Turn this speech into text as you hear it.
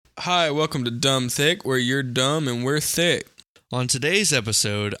Hi, welcome to Dumb Thick, where you're dumb and we're thick. On today's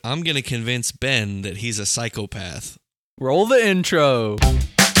episode, I'm going to convince Ben that he's a psychopath. Roll the intro.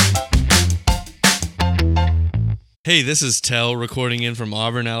 Hey, this is Tell recording in from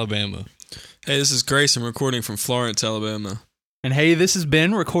Auburn, Alabama. Hey, this is Grayson recording from Florence, Alabama. And hey, this is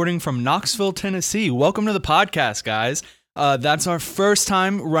Ben recording from Knoxville, Tennessee. Welcome to the podcast, guys. That's our first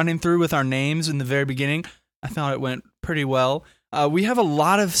time running through with our names in the very beginning. I thought it went pretty well. We have a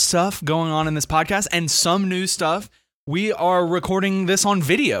lot of stuff going on in this podcast and some new stuff. We are recording this on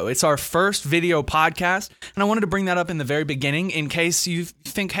video. It's our first video podcast, and I wanted to bring that up in the very beginning in case you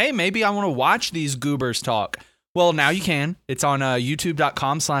think, hey, maybe I want to watch these goobers talk. Well, now you can. It's on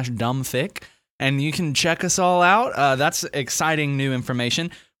youtube.com/dumbthick, and you can check us all out. That's exciting new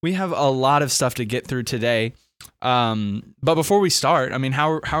information. We have a lot of stuff to get through today. But before we start, I mean,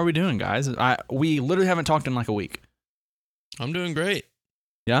 how are we doing, guys? We literally haven't talked in like a week. I'm doing great.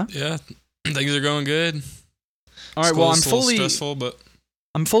 Yeah? Yeah, things are going good. All right, well, School's a little stressful, but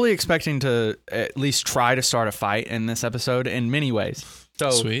I'm fully expecting to at least try to start a fight in this episode in many ways.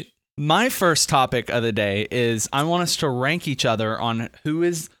 So Sweet. My first topic of the day is I want us to rank each other on who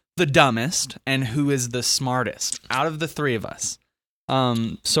is the dumbest and who is the smartest out of the three of us.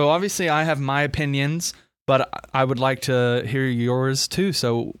 So obviously I have my opinions, but I would like to hear yours too.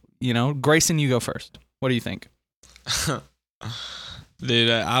 So, Grayson, you go first. What do you think?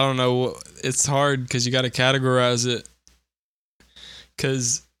 dude, I don't know. It's hard because you got to categorize it.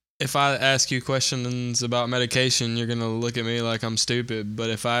 Because if I ask you questions about medication, you're going to look at me like I'm stupid.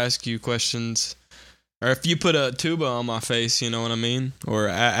 But if I ask you questions, or if you put a tuba on my face, you know what I mean? Or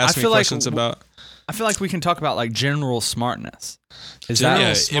ask me questions about... I feel like we can talk about like general smartness.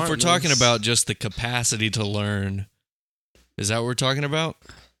 If we're talking about just the capacity to learn, is that what we're talking about?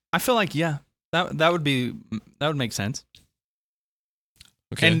 I feel like, yeah, that would make sense.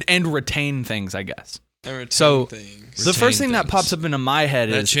 Okay. And retain things, I guess. So the first thing that pops up into my head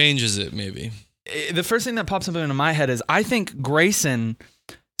that changes it, maybe. The first thing that pops up into my head is I think Grayson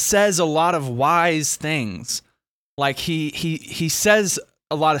says a lot of wise things. Like he says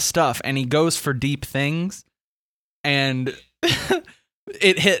a lot of stuff and he goes for deep things, and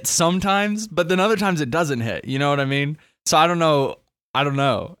it hits sometimes, but then other times it doesn't hit. You know what I mean? So I don't know.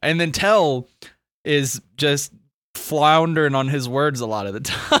 And then Tell is just floundering on his words a lot of the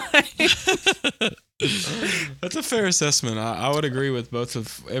time. That's a fair assessment. I would agree with both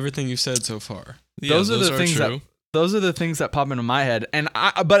of everything you've said so far. Yeah, those are the things true. Those are the things that pop into my head.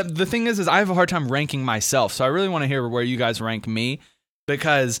 But the thing is I have a hard time ranking myself. So I really want to hear where you guys rank me,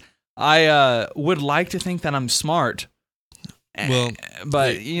 because I would like to think that I'm smart. Well,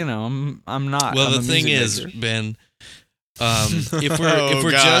 but I'm not. Well, the thing is, Ben, if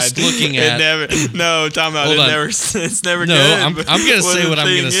we're just looking at time out. It's never no, good. I'm gonna say what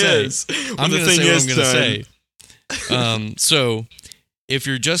I'm gonna say. I'm gonna say what I'm gonna say. So if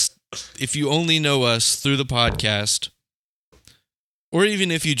you only know us through the podcast, or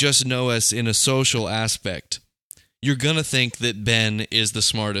even if you just know us in a social aspect, you're gonna think that Ben is the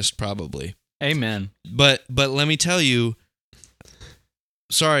smartest, probably. Amen. But let me tell you,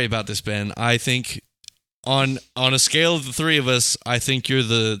 sorry about this, Ben. I think on a scale of the three of us, I think you're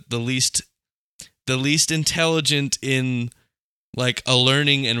the least intelligent in like a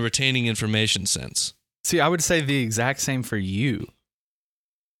learning and retaining information sense. See, I would say the exact same for you.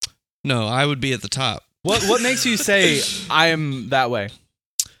 No, I would be at the top. What makes you say I am that way?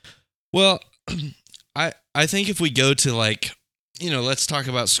 Well, I think if we go to let's talk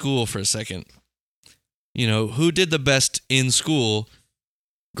about school for a second. Who did the best in school?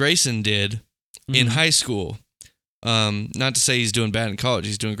 Grayson did in high school. Not to say he's doing bad in college.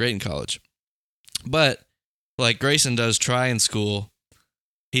 He's doing great in college. But like Grayson does try in school.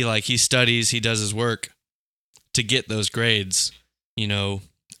 He studies, he does his work to get those grades, Yeah.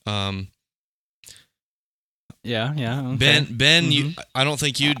 Okay. Ben, I don't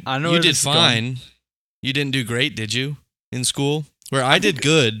think you did fine. You didn't do great, did you, in school? Where I did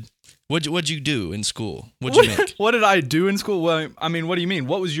good. What'd you do in school? What'd you make? What did I do in school? Well, I mean, what do you mean?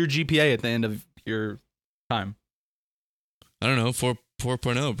 What was your GPA at the end of your time? I don't know,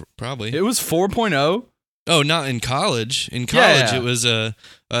 4.0 probably. It was 4.0? Oh, not in college. In college, It was a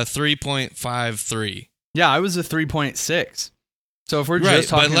 3.53. Yeah, I was a 3.6. So if we're just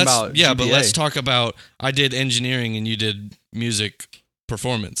talking about GPA. But let's talk about, I did engineering and you did music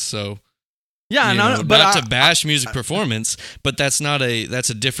performance, so... Yeah, not to bash music performance, but that's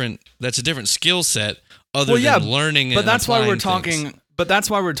a different skill set other than learning. But that's why we're talking. Things. But that's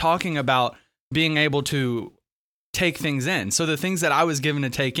why we're talking about being able to take things in. So the things that I was given to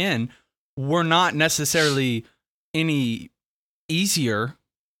take in were not necessarily any easier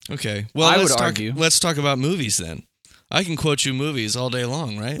Okay. Well, I let's would talk, argue. Let's talk about movies then. I can quote you movies all day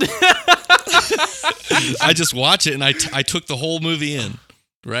long, right? I just watch it and I took the whole movie in,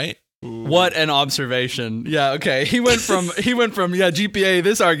 right? What an observation. Yeah, okay. He went from GPA,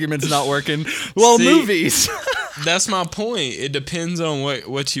 this argument's not working. Well, See, movies. That's my point. It depends on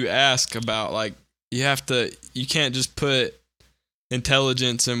what you ask about. Like, you can't just put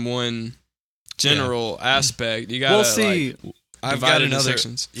intelligence in one general aspect. You gotta Well, see, I've divide got it into another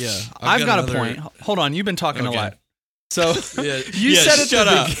sections. Yeah. I've got a point. Hold on, you've been talking a Okay. lot. So Yeah, you yeah, said at shut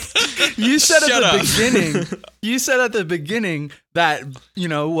the up. you said Shut at the up. beginning. You said at the beginning that,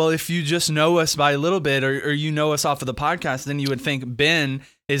 well, if you just know us by a little bit, or you know us off of the podcast, then you would think Ben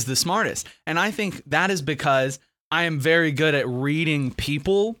is the smartest. And I think that is because I am very good at reading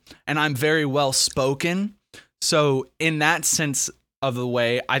people, and I'm very well spoken. So in that sense of the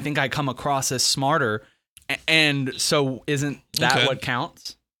way, I think I come across as smarter. And so isn't that Okay. what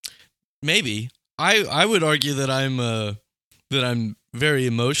counts? Maybe. I would argue that I'm very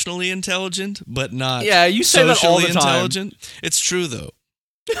emotionally intelligent, but not Yeah, you say that all socially the time. intelligent. It's true though.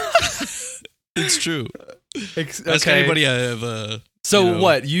 It's true. Ask Okay. anybody I have So you know,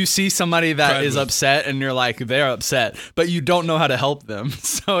 what? You see somebody that cried is with. upset, and you're like, they're upset, but you don't know how to help them,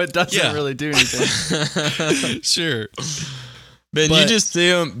 so it doesn't Yeah. really do anything. sure. Ben, But- you just see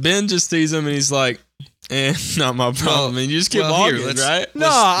him. Ben just sees him and he's like, not my problem. And you just keep well, here, walking, let's- right? No,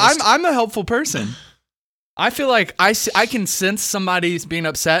 I'm a helpful person. I feel like I can sense somebody's being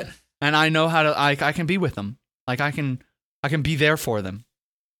upset, and I know how to. I can be with them. Like I can be there for them.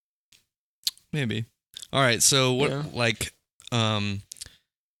 Maybe. All right. So what? Yeah. Like,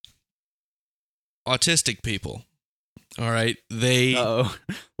 autistic people. All right. They Uh-oh.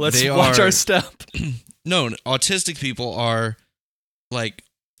 Let's They watch are- our step. no. Autistic people are like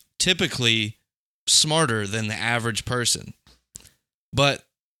typically smarter than the average person, but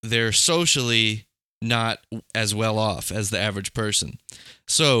they're socially not as well off as the average person.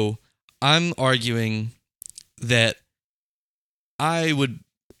 So I'm arguing that I would,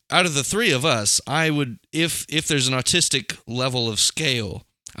 out of the three of us, I would, if there's an autistic level of scale,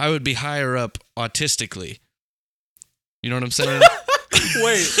 I would be higher up autistically. You know what I'm saying?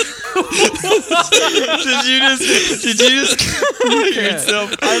 Wait. Did you just call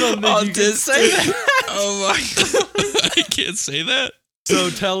yourself I don't think you can say that. Oh my god. I can't say that. So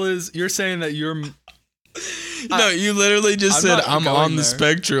you're saying that you're. No, you literally just I'm said not I'm going on the there.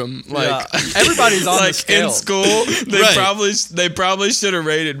 spectrum. Like Yeah. Everybody's on the like scale. in school, Right. they probably should have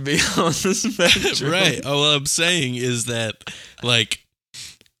rated me on the spectrum. Right. Oh, what I'm saying is that, like,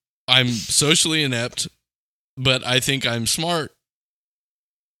 I'm socially inept, but I think I'm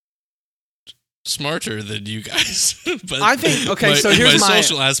smarter than you guys. But I think- okay, so here's my my-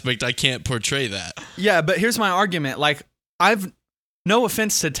 social aspect. I can't portray that. Yeah, but here's my argument. Like, I've no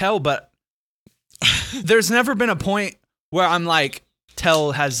offense to Tell, but there's never been a point where I'm like,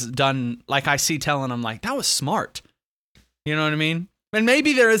 Tell has done, like, I see Tell and I'm like, that was smart. You know what I mean? And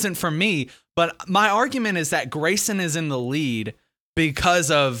maybe there isn't for me, but my argument is that Grayson is in the lead because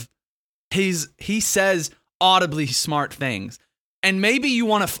of he says audibly smart things. And maybe you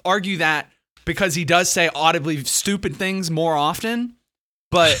want to argue that because he does say audibly stupid things more often,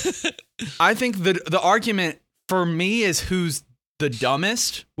 but I think the argument for me is who's the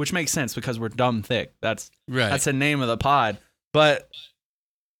dumbest, which makes sense because we're dumb thick. That's Right. the name of the pod. But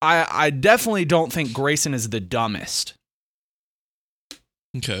I definitely don't think Grayson is the dumbest.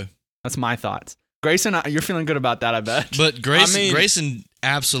 Okay. That's my thoughts. Grayson, you're feeling good about that, I bet. But Grayson, mean- Grayson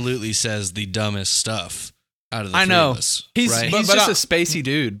absolutely says the dumbest stuff out of the I three know. of us. He's right? But just I- a spacey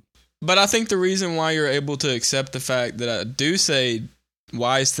dude. But I think the reason why you're able to accept the fact that I do say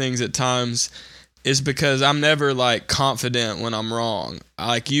wise things at times is because I'm never like confident when I'm wrong.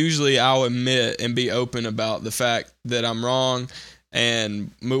 Like usually I'll admit and be open about the fact that I'm wrong,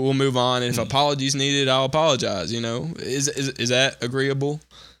 and we'll move on. And if apologies needed, I'll apologize. You know, is that agreeable?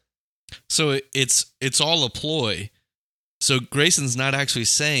 So it's all a ploy. So Grayson's not actually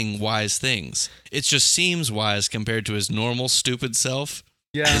saying wise things. It just seems wise compared to his normal stupid self.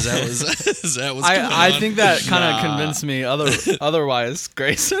 Yeah. Is that what's going on? I think that kind of Nah. convinced me otherwise,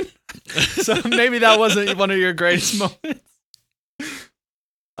 Grayson. So maybe that wasn't one of your greatest moments.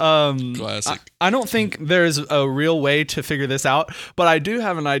 Classic. I don't think there's a real way to figure this out, but I do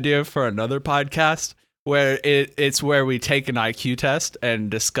have an idea for another podcast where it's where we take an IQ test and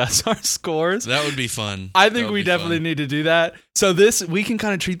discuss our scores. That would be fun. I That think would we be definitely fun. need to do that. So we can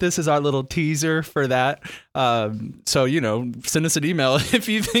kind of treat this as our little teaser for that. So, send us an email if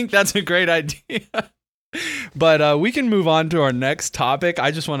you think that's a great idea. But we can move on to our next topic.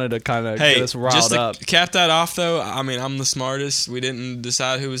 I just wanted to kind of get us riled just to up. cap that off, though, I mean, I'm the smartest. We didn't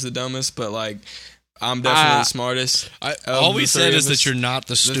decide who was the dumbest, but, like, I'm definitely the smartest. All we said is that us, you're not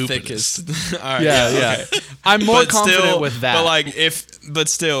the the stupidest. thickest. All right, Yeah. okay. I'm more But confident still- with that. But like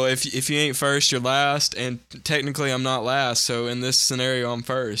if you ain't first, you're last, and technically I'm not last. So in this scenario, I'm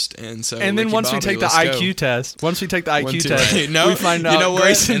first, and so. and then Ricky once we Bobby, take the let's IQ go. test, Right. No, we find you out know what?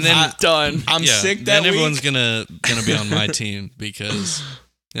 Grayson's And then- done. I'm Yeah, sick that then week. everyone's gonna be on my team because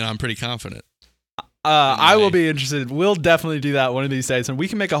I'm pretty confident. I will be interested. We'll definitely do that one of these days, and we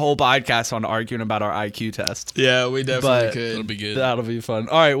can make a whole podcast on arguing about our IQ test. Yeah, we definitely But- It'll could. be good. That'll be fun.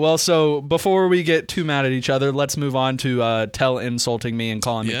 All right, well, so before we get too mad at each other, let's move on to Tell insulting me and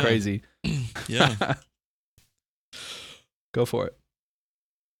calling me Yeah. crazy. Yeah. Go for it.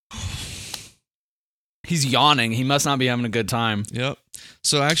 He's yawning. He must not be having a good time. Yep.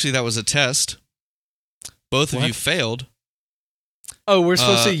 So actually, that was a test. Both of What? you failed. Oh, we're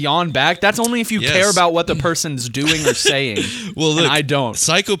supposed to yawn back? That's only if you yes. care about what the person's doing or saying. Well, And look, I don't.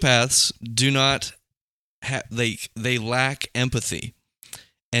 psychopaths do not they lack empathy.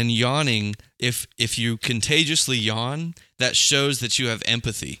 And yawning, if you contagiously yawn, that shows that you have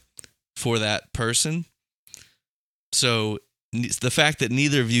empathy for that person. So the fact that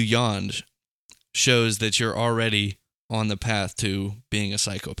neither of you yawned shows that you're already on the path to being a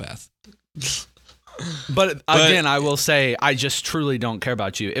psychopath. But again, I will say, I just truly don't care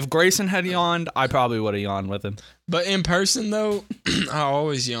about you. If Grayson had yawned, I probably would have yawned with him. But in person though, I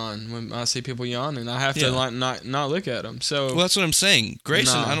always yawn when I see people yawn, and I have to Yeah. like not look at them. So Well, that's what I'm saying.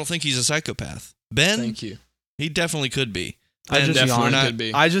 Grayson, No. I don't think he's a psychopath. Ben, thank you. he definitely could be. I Ben just definitely yawned. could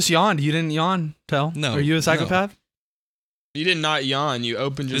be. I just yawned. You didn't yawn, Tell? No, Are you a psychopath? You did not yawn. You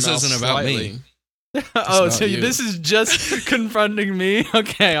opened your This mouth isn't about me. slightly. Oh, not so you. this is just confronting me?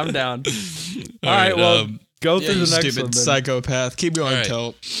 Okay, I'm down. All right, well, go Yeah, through you the next stupid one. then. psychopath. Keep going, All right. Tell.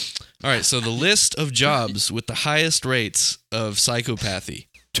 All right, so the list of jobs with the highest rates of psychopathy.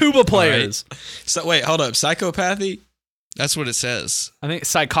 Tuba players. So wait, hold up. Psychopathy? That's what it says. I think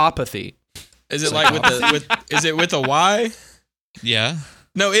psychopathy. Is it like is it with a Y? Yeah.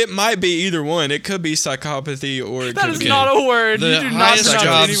 No, it might be either one. It could be psychopathy or it That could is be. not a word. The you do not highest pronounce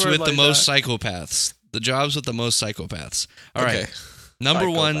any jobs word with like the most that. psychopaths. The jobs with the most psychopaths. All Okay. right. Number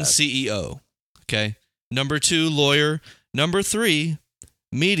one, Psychopath. CEO. Okay. Number 2, lawyer. Number 3,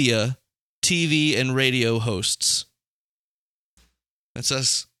 media, TV, and radio hosts. That's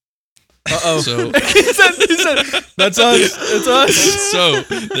us. Uh-oh. So, he said, that's us. It's us. so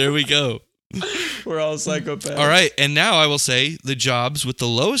there we go. We're all psychopaths. All right, and now I will say the jobs with the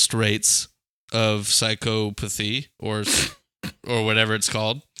lowest rates of psychopathy or whatever it's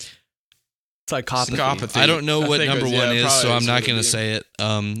called. Psychopathy. Psychopathy. I don't know I what think number it was- one yeah, is, so probably I'm is not what going to it'd say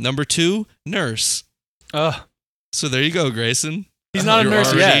it. Number 2, nurse. Ugh. So there you go, Grayson. He's not a You're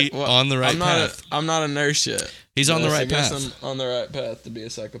nurse already yet. Well, on the right path. I'm not a nurse yet. He's on the Yes, I right guess path. I'm on the right path to be a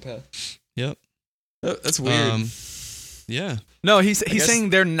psychopath. Yep. That's weird. Yeah. No, he's guess- saying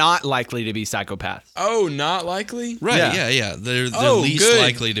they're not likely to be psychopaths. Oh, not likely? Right. Yeah. Yeah. They're Oh, least good.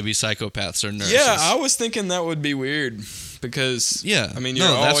 likely to be psychopaths or nurses. Yeah, I was thinking that would be weird because Yeah. I mean, you're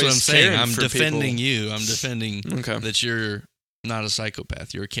no, that's what I'm always saying. caring I'm for defending people. you. I'm defending Okay. that you're not a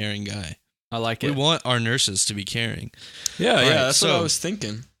psychopath. You're a caring guy. I like We it. want our nurses to be caring. Yeah, All right, that's what I so- was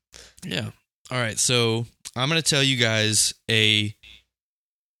thinking. Yeah. All right. So I'm going to tell you guys a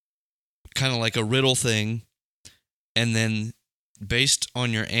kind of like a riddle thing. And then based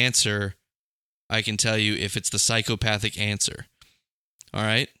on your answer, I can tell you if it's the psychopathic answer. All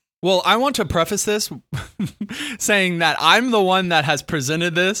right. Well, I want to preface this saying that I'm the one that has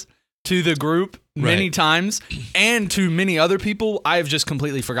presented this to the group many Right. times, and to many other people. I have just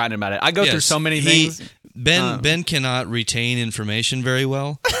completely forgotten about it. I go through Yes, so many he- things. Ben cannot retain information very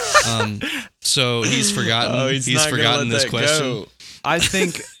well. So he's forgotten. Oh, he's not gonna forgotten let this that question. go.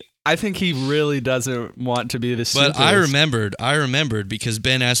 I think he really doesn't want to be the But simplest. I remembered because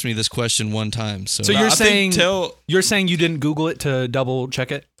Ben asked me this question one time. So, So you're I think saying Tell you're saying you didn't Google it to double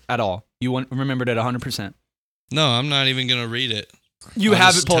check it at all. You remembered it 100%. no, I'm not even going to read it. You I'll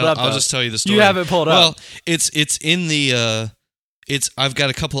have just it pulled tell- up. I'll though. just tell you the story. You have it pulled Well, up. it's in the I've got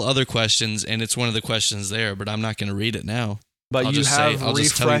a couple other questions and it's one of the questions there, but I'm not going to read it now. But I'll you just say- have I'll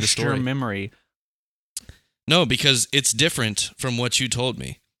just tell you the refreshed your story. memory. No, because it's different from what you told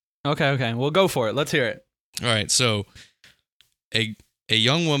me. Okay. Well, go for it. Let's hear it. All right, so a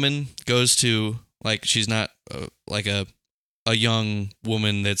young woman goes to, like, she's not like a young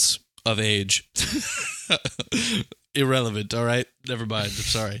woman that's of age. Irrelevant, all right? Never mind. I'm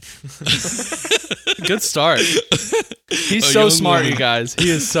sorry. Good start. He's A so young smart, woman. you guys. He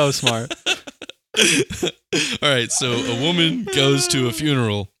is so smart. All right, so a woman goes to a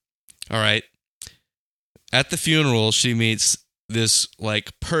funeral. All right. At the funeral, she meets this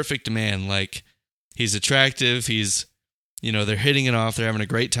like perfect man. Like he's attractive. He's, they're hitting it off. They're having a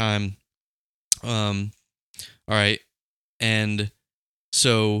great time. All right. And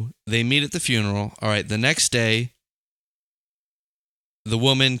so they meet at the funeral. All right. The next day, the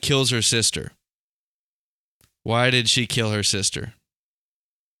woman kills her sister. Why did she kill her sister?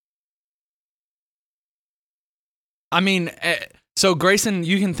 I mean, so Grayson,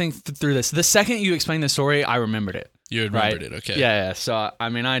 you can think through this. The second you explained the story, I remembered it. You remembered it, okay. Yeah. So, I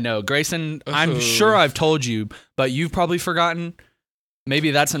mean, I know. Grayson, I'm sure I've told you, but you've probably forgotten.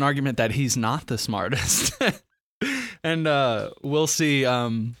 Maybe that's an argument that he's not the smartest. And we'll see.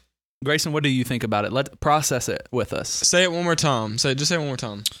 Grayson, what do you think about it? Let's process it with us. Say it one more time. Just say it one more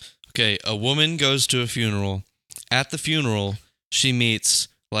time. Okay, a woman goes to a funeral. At the funeral, she meets,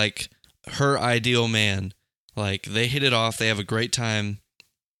 like, her ideal man. Like, they hit it off. They have a great time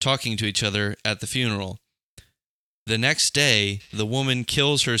talking to each other at the funeral. The next day, the woman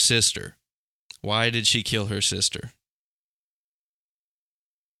kills her sister. Why did she kill her sister?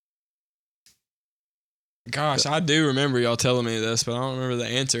 Gosh, I do remember y'all telling me this, but I don't remember the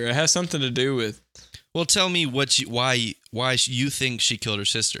answer. It has something to do with... Well, tell me why you think she killed her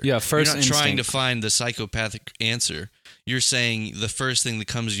sister. Yeah, first You're not instinct. trying to find the psychopathic answer. You're saying the first thing that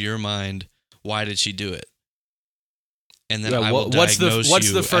comes to your mind, why did she do it? And then I will diagnose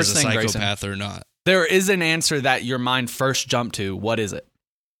you the first as a thing, psychopath Grayson? or not. There is an answer that your mind first jumped to. What is it?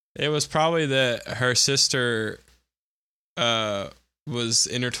 It was probably that her sister was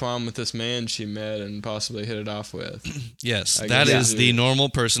intertwined with this man she met and possibly hit it off with. Yes, I that guess. is the normal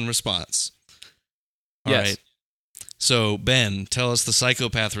person response. All Yes. right. So, Ben, tell us the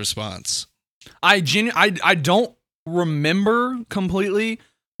psychopath response. I don't remember completely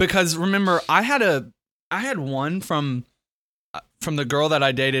because remember I had one from the girl that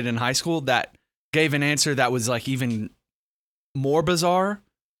I dated in high school that gave an answer that was like even more bizarre.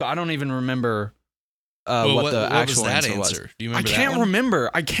 But I don't even remember what the actual was that answer was. Do you remember I that can't one? remember.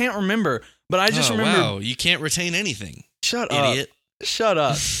 I can't remember. But I just remember. Wow, you can't retain anything. Shut up. Idiot. Shut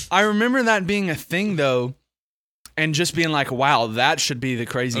up. I remember that being a thing though, and just being like, "Wow, that should be the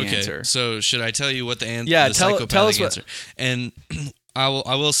crazy Okay, answer." so should I tell you what the answer? Yeah, the tell us psychopathic what- answer. And I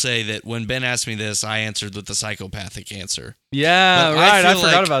will say that when Ben asked me this, I answered with the psychopathic answer. Yeah, But right. I feel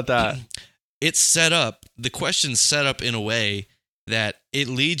forgot like about that. It's set up. The question's set up in a way that it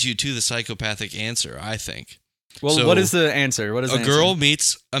leads you to the psychopathic answer. I think. Well, So, what is the answer? What is the A answer? girl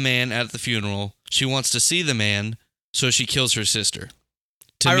meets a man at the funeral. She wants to see the man, so she kills her sister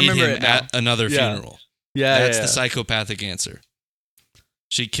to I meet remember him it now. at another Yeah. funeral. Yeah, That's yeah, the yeah. psychopathic answer.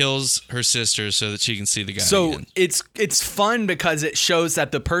 She kills her sister so that she can see the guy So again. it's fun because it shows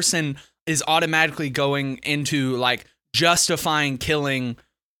that the person is automatically going into like justifying killing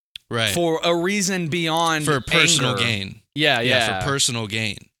Right. for a reason beyond For personal anger. gain. Yeah, For personal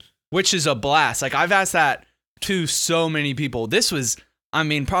gain. which is a blast. Like I've asked that to so many people. This was, I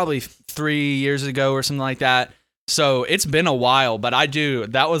mean, probably 3 years ago or something like that. So it's been a while, but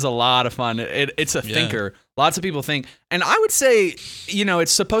that was a lot of fun. It's a Yeah. thinker. Lots of people think. And I would say,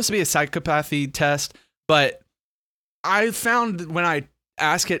 it's supposed to be a psychopathy test, but I found when I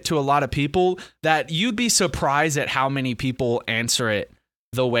ask it to a lot of people that you'd be surprised at how many people answer it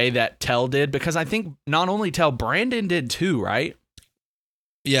the way that Tell did, because I think not only Tell, Brandon did too, right?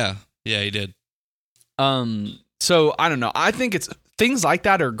 Yeah. Yeah, he did. So I don't know. I think it's things like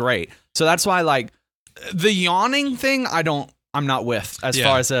that are great. So that's why like the yawning thing, I'm not with as Yeah.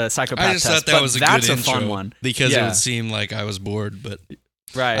 far as a psychopath I just test, thought that but was a that's good a fun intro one because it Yeah. would seem like I was bored, but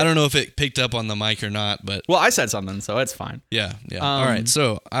right? I don't know if it picked up on the mic or not, but Well, I said something, so it's fine. yeah. All right,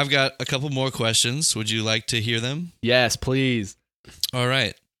 so I've got a couple more questions. Would you like to hear them? Yes, please. All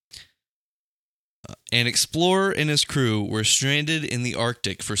right. An explorer and his crew were stranded in the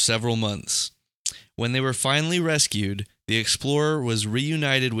Arctic for several months. When they were finally rescued, the explorer was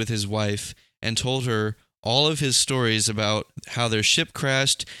reunited with his wife and told her all of his stories about how their ship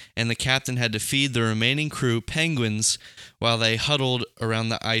crashed and the captain had to feed the remaining crew penguins while they huddled around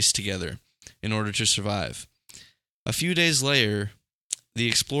the ice together in order to survive. A few days later, the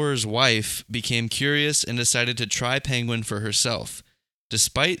explorer's wife became curious and decided to try penguin for herself.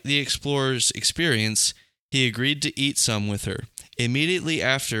 Despite the explorer's experience, he agreed to eat some with her. Immediately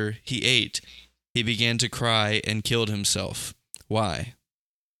after he ate, he began to cry and killed himself. Why?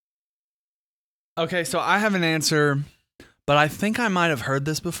 Okay, so I have an answer, but I think I might have heard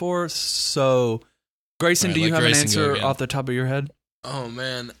this before. So, Grayson, All right, do you let have an Grayson go answer again. off the top of your head? Oh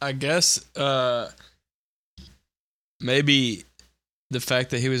man, I guess maybe the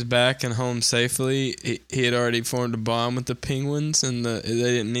fact that he was back and home safely, he had already formed a bond with the penguins, and they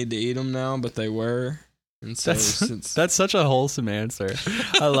didn't need to eat him now, but they were. And so That's such a wholesome answer.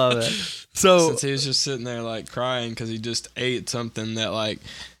 I love it. So since he was just sitting there like crying because he just ate something that like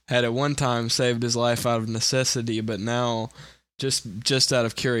had at one time saved his life out of necessity, but now just out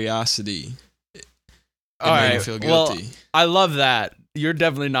of curiosity, it made him feel guilty. Well, I love that. You're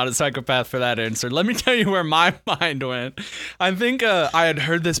definitely not a psychopath for that answer. Let me tell you where my mind went. I think I had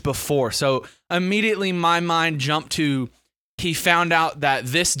heard this before, so immediately my mind jumped to he found out that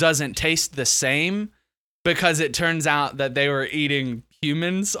this doesn't taste the same because it turns out that they were eating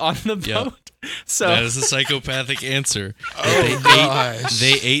humans on the boat. Yep. So that is a psychopathic answer.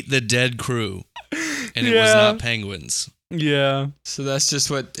 They ate the dead crew, and it was not penguins. Yeah. So that's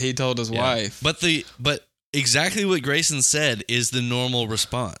just what he told his wife. But exactly what Grayson said is the normal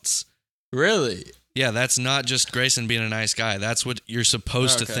response. Really? Yeah, that's not just Grayson being a nice guy. That's what you're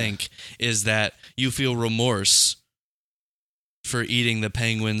supposed to think, is that you feel remorse for eating the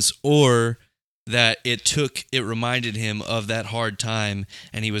penguins, or that it reminded him of that hard time,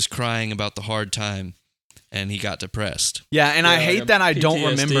 and he was crying about the hard time, and he got depressed. Yeah, and I hate that I don't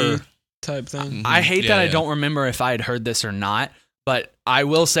remember type thing. I hate that I don't remember if I had heard this or not, but I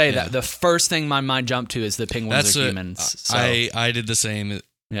will say that the first thing my mind jumped to is the penguins are humans. So, I did the same.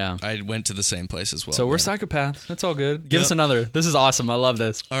 Yeah. I went to the same place as well. So we're psychopaths. That's all good. Give us another. This is awesome. I love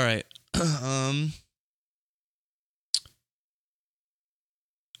this. All right.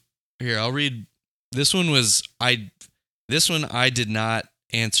 Here, I'll read. This one I did not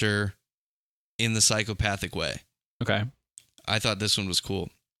answer in the psychopathic way. Okay. I thought this one was cool.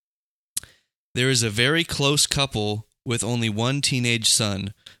 There is a very close couple with only one teenage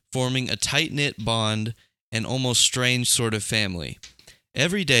son, forming a tight-knit bond and almost strange sort of family.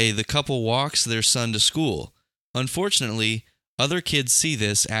 Every day, the couple walks their son to school. Unfortunately, other kids see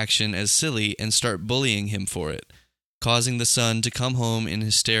this action as silly and start bullying him for it, causing the son to come home in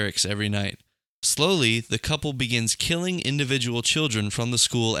hysterics every night. Slowly, the couple begins killing individual children from the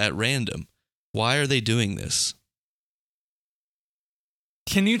school at random. Why are they doing this?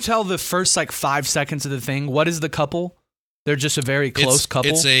 Can you tell the first 5 seconds of the thing? What is the couple? They're just a very close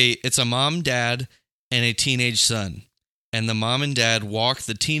couple. It's a mom, dad, and a teenage son. And the mom and dad walk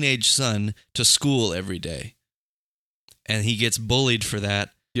the teenage son to school every day. And he gets bullied for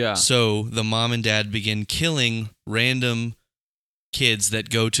that. Yeah. So the mom and dad begin killing random kids that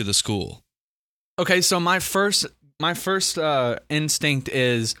go to the school. Okay, so my first instinct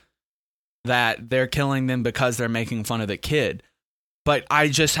is that they're killing them because they're making fun of the kid. But I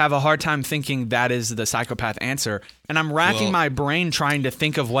just have a hard time thinking that is the psychopath answer. And I'm racking my brain trying to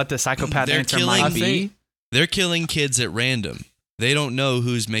think of what the psychopath answer might be. They're killing kids at random. They don't know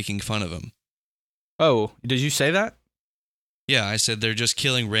who's making fun of them. Oh, did you say that? Yeah, I said they're just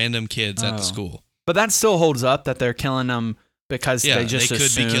killing random kids at the school. But that still holds up, that they're killing them because they just they could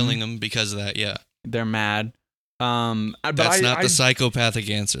assume be killing them because of that, yeah. They're mad. That's not the psychopathic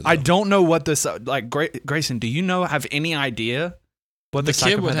answer, though. I don't know what this... Grayson, do you have any idea what the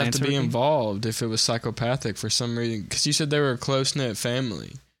kid would have to be involved if it was psychopathic for some reason? Because you said they were a close-knit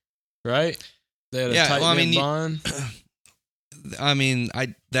family, right? They had a tight-knit bond. I mean,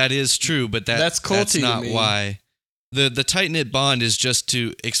 that is true, but that's not why. The tight-knit bond is just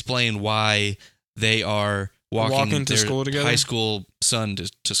to explain why they are walking to their school together? high school son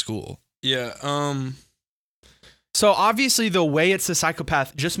to school. Yeah. So obviously the way it's a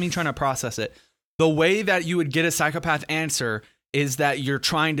psychopath, just me trying to process it, the way that you would get a psychopath answer is that you're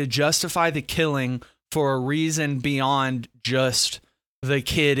trying to justify the killing for a reason beyond just the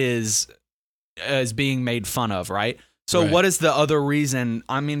kid is being made fun of, right? So what is the other reason?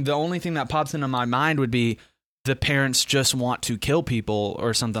 I mean, the only thing that pops into my mind would be the parents just want to kill people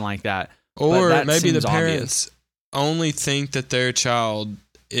or something like that. Or maybe the parents only think that their child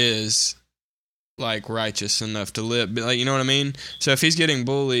is righteous enough to live. You know what I mean? So if he's getting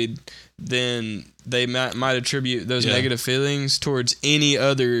bullied, then they might attribute those negative feelings towards any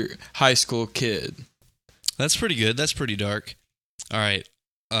other high school kid. That's pretty good. That's pretty dark. All right.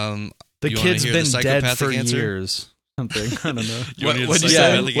 The kid's been dead for years. Something. I don't know. What'd you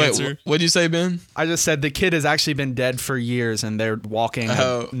say? What'd you say, Ben? I just said the kid has actually been dead for years, and they're walking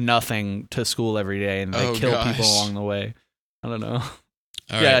nothing to school every day, and they kill people along the way. I don't know.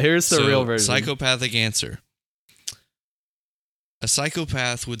 All right. Here's the real version. Psychopathic answer. A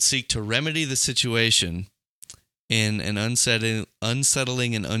psychopath would seek to remedy the situation in an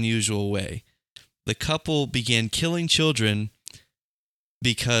unsettling and unusual way. The couple began killing children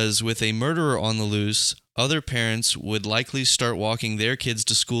because with a murderer on the loose, other parents would likely start walking their kids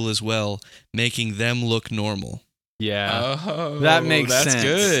to school as well, making them look normal. Yeah. Oh, That makes that's sense.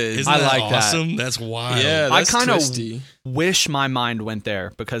 good. Isn't I that like that. awesome? That's wild. Yeah, I that's kinda twisty. Wish my mind went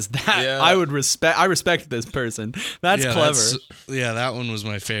there because that Yeah. I respect this person. That's Yeah, clever. That one was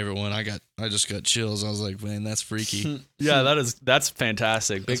my favorite one. I just got chills. I was like, man, that's freaky. Yeah, that's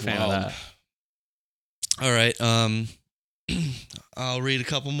fantastic. Big That's fan wild. of that. All right. I'll read a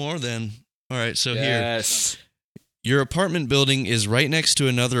couple more then. All right. So here, Yes. your apartment building is right next to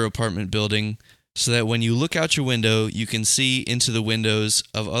another apartment building, so that when you look out your window, you can see into the windows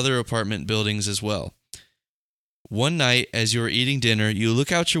of other apartment buildings as well. One night, as you are eating dinner, you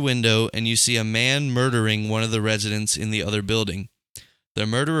look out your window and you see a man murdering one of the residents in the other building. The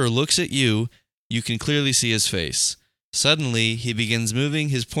murderer looks at you. You can clearly see his face. Suddenly, he begins moving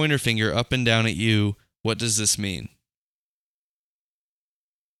his pointer finger up and down at you. What does this mean?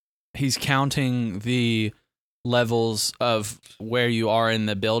 He's counting the levels of where you are in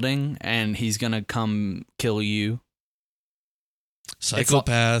the building, and he's gonna come kill you.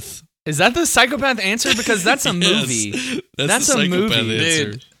 Psychopath. Is that the psychopath answer? Because that's a Yes. movie. That's the a psychopath movie.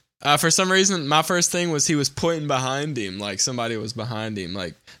 answer. Dude, for some reason, my first thing was he was pointing behind him, like somebody was behind him.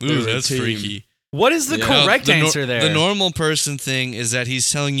 Like, they Ooh, were a that's team. freaky. What is the Yeah. correct The answer there? The normal person thing is that he's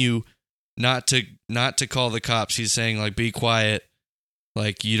telling you not to call the cops. He's saying like, be quiet,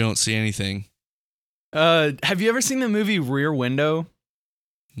 like you don't see anything. Have you ever seen the movie Rear Window?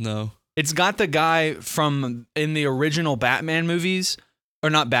 No. It's got the guy from in the original Batman movies, or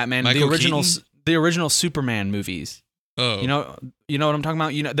not Batman, Michael the original Superman movies. Oh. You know what I'm talking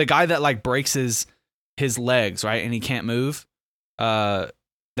about. You know the guy that like breaks his legs, right, and he can't move. That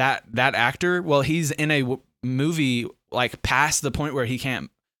actor. Well, he's in a movie like past the point where he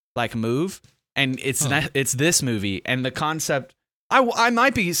can't like move, and it's it's this movie, and the concept. I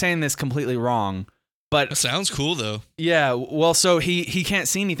might be saying this completely wrong, but That sounds cool though. yeah, well, so he can't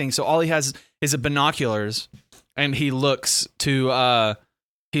see anything, so all he has is a binoculars, and he looks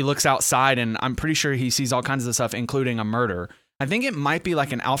outside, and I'm pretty sure he sees all kinds of stuff, including a murder. I think it might be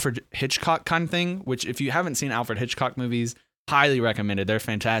like an Alfred Hitchcock kind of thing, which if you haven't seen Alfred Hitchcock movies, highly recommended. They're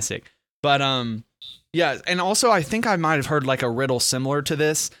fantastic. But yeah, and also I think I might have heard like a riddle similar to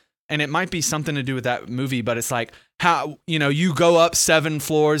this, and it might be something to do with that movie, but it's like how, you go up 7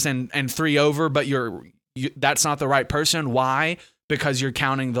 floors and 3 over, but that's not the right person. Why? Because you're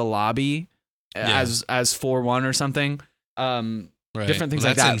counting the lobby as 4-1 or something. Right. Different things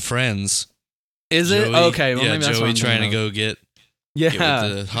Well, like that's that. in Friends. Is it? Joey- Okay, well yeah, maybe that's what Joey I'm trying to thinking of. go get Yeah.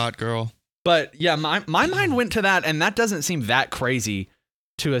 with the hot girl. But yeah, my mind went to that, and that doesn't seem that crazy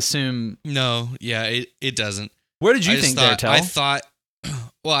to assume. No, yeah, it doesn't. Where did you I just think thought, there, Tell?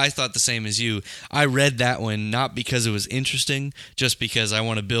 I thought the same as you. I read that one not because it was interesting, just because I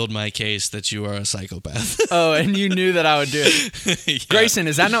want to build my case that you are a psychopath. Oh, and you knew that I would do it. Yeah. Grayson,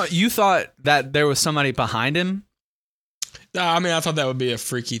 is that not, you thought that there was somebody behind him? I mean, I thought that would be a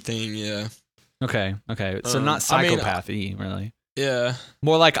freaky thing. Yeah, Okay. So not I mean, psychopathy, really. yeah.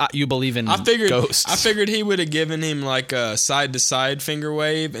 More like you believe in I figured ghosts. he would have given him like a side to side finger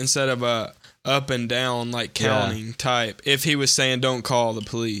wave instead of a up and down like counting type. If he was saying don't call the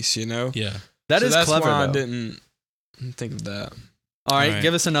police, Yeah. That is that's clever, why I though. didn't think of that. All right, All right.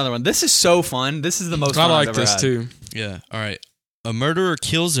 give us another one. This is so fun. This is the most I fun I've like ever this had. too. Yeah. All right. A murderer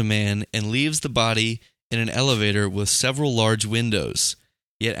kills a man and leaves the body in an elevator with several large windows.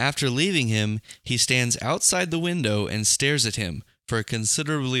 Yet after leaving him, he stands outside the window and stares at him for a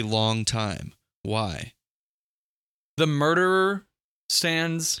considerably long time. Why? The murderer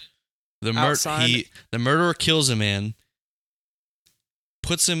stands. Outside? The murderer kills a man,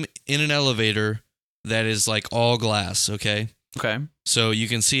 puts him in an elevator that is like all glass, okay? Okay. So you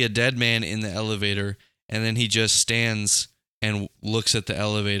can see a dead man in the elevator, and then he just stands and looks at the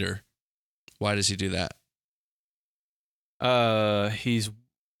elevator. Why does he do that?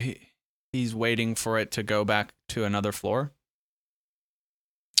 He's waiting for it to go back to another floor.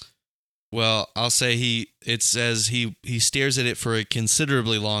 Well, I'll say it says he stares at it for a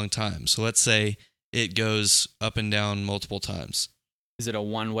considerably long time. So let's say it goes up and down multiple times. Is it a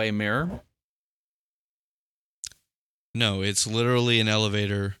one-way mirror? No, it's literally an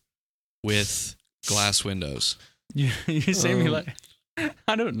elevator with glass windows. You see me Um, like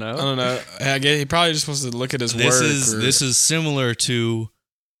I don't know. I don't know. I guess he probably just wants to look at his work. This is similar to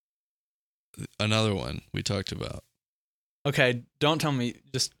another one we talked about. Okay, don't tell me.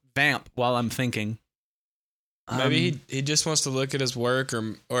 Just vamp while I'm thinking. Maybe he just wants to look at his work,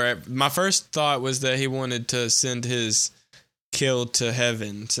 or my first thought was that he wanted to send his kill to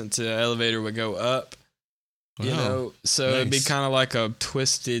heaven since the elevator would go up. Wow. So it'd be Nice. kind of like a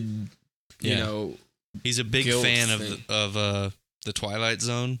twisted, Yeah. He's a big guilt fan thing. of the Twilight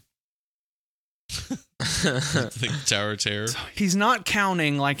Zone. The Tower of Terror. He's not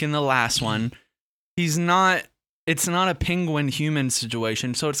counting like in the last one. He's not. It's not a penguin human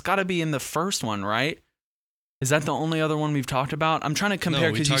situation, so it's got to be in the first one, right? Is that the only other one we've talked about? I'm trying to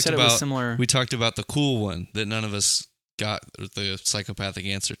compare because you said it was similar. We talked about the cool one that none of us got the psychopathic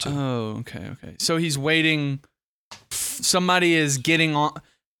answer to. Oh, okay. So he's waiting. Somebody is getting on.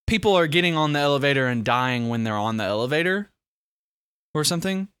 People are getting on the elevator and dying when they're on the elevator, or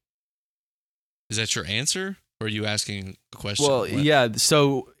something. Is that your answer, or are you asking a question? Well, yeah.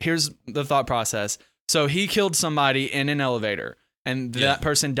 So here's the thought process. So he killed somebody in an elevator, and that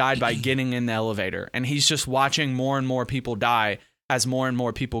person died by getting in the elevator, and he's just watching more and more people die as more and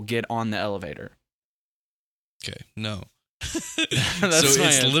more people get on the elevator. Okay, no. So That's my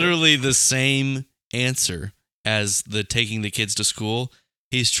it's answer. literally the same answer as the taking the kids to school.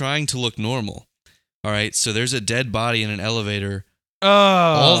 He's trying to look normal. All right, so there's a dead body in an elevator. Oh.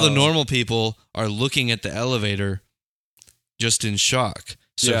 All the normal people are looking at the elevator just in shock.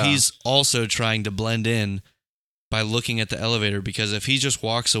 So Yeah. he's also trying to blend in by looking at the elevator, because if he just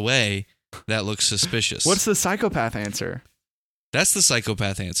walks away, that looks suspicious. What's the psychopath answer? That's the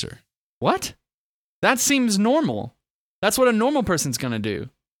psychopath answer. What? That seems normal. That's what a normal person's gonna do.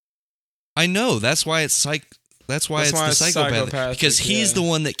 I know. That's why it's That's why it's the psychopath, because he's the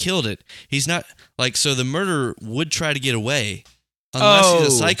one that killed it. He's not like, so the murderer would try to get away. Unless he's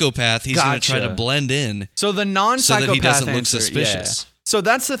a psychopath, he's going to try to blend in. So the non-psychopath so that he doesn't look answer, suspicious. Yeah. So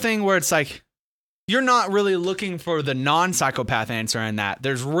that's the thing where it's like, you're not really looking for the non-psychopath answer in that.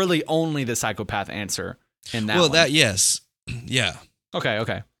 There's really only the psychopath answer in that. Well, one. that, yes. Yeah.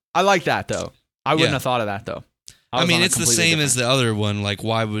 Okay. I like that, though. I wouldn't have thought of that, though. I mean, it's the same as the other one. Like,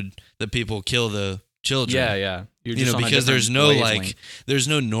 why would the people kill the children? Yeah. You're just on a because there's different no wavelength. there's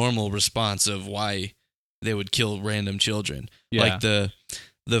no normal response of why they would kill random children. Yeah. Like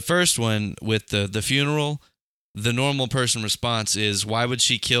the first one with the funeral, the normal person response is, why would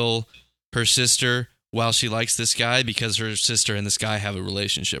she kill her sister while she likes this guy? Because her sister and this guy have a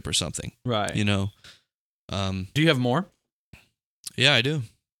relationship or something. Right. You know. Do you have more? Yeah, I do.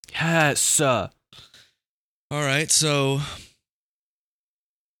 Yes. All right, so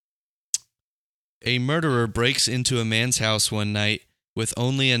a murderer breaks into a man's house one night with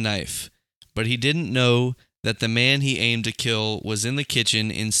only a knife, but he didn't know that the man he aimed to kill was in the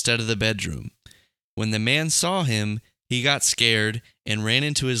kitchen instead of the bedroom. When the man saw him, he got scared and ran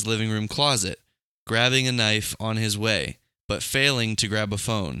into his living room closet, grabbing a knife on his way, but failing to grab a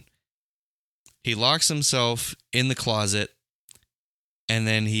phone. He locks himself in the closet, and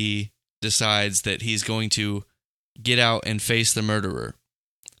then he decides that he's going to get out and face the murderer.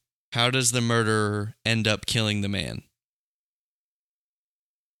 How does the murderer end up killing the man?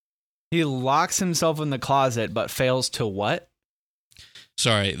 He locks himself in the closet, but fails to what?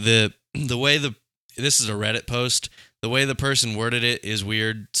 Sorry, the way this is a Reddit post. The way the person worded it is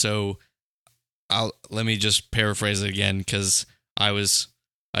weird, so let me just paraphrase it again, because I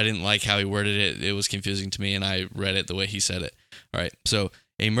didn't like how he worded it. It was confusing to me, and I read it the way he said it. All right, so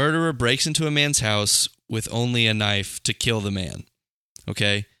a murderer breaks into a man's house with only a knife to kill the man.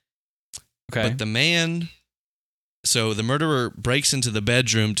 Okay? Okay. But so the murderer breaks into the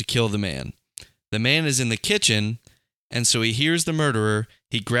bedroom to kill the man. The man is in the kitchen, and so he hears the murderer.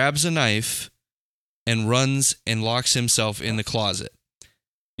 He grabs a knife and runs and locks himself in the closet.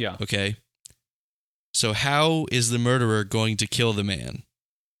 Yeah. Okay? So how is the murderer going to kill the man?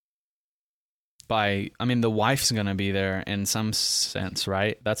 The wife's going to be there in some sense,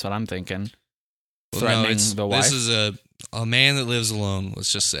 right? That's what I'm thinking. Threatening the wife. This is a man that lives alone,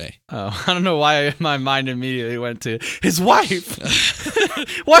 let's just say. Oh, I don't know why my mind immediately went to his wife.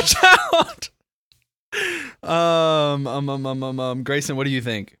 Watch out. Grayson, what do you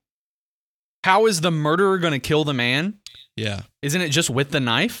think? How is the murderer going to kill the man? Yeah, Isn't it just with the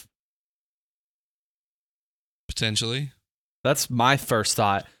knife? potentially. That's my first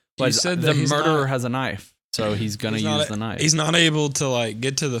thought. You Was said the that he's murderer not- has a knife, so he's going to use the knife. He's not able to like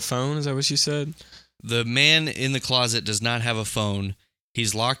get to the phone. Is that what you said? The man in the closet does not have a phone.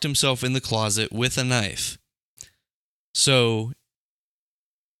 He's locked himself in the closet with a knife. So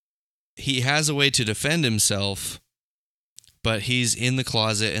he has a way to defend himself, but he's in the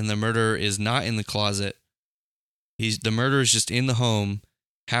closet and the murderer is not in the closet. The murderer is just in the home.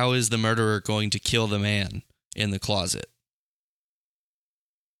 How is the murderer going to kill the man in the closet?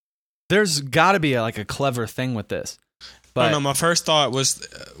 There's got to be a clever thing with this. But I don't know. My first thought was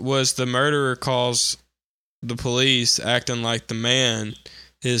the murderer calls the police, acting like the man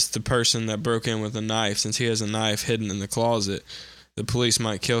is the person that broke in with a knife. Since he has a knife hidden in the closet, the police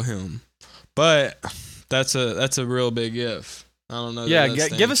might kill him. But that's a real big if. I don't know. Yeah,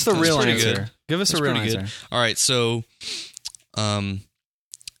 that give us the That's real pretty answer. good. Give us That's a real pretty answer. good. All right, so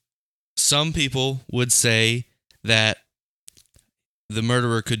some people would say that the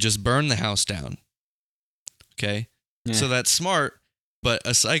murderer could just burn the house down. Okay? Yeah. So that's smart, but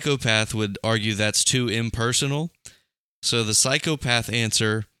a psychopath would argue that's too impersonal. So the psychopath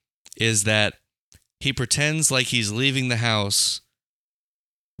answer is that he pretends like he's leaving the house,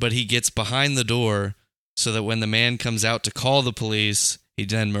 but he gets behind the door so that when the man comes out to call the police, he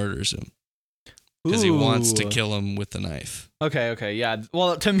then murders him. Because he wants to Ooh. kill him with the knife. Okay, yeah.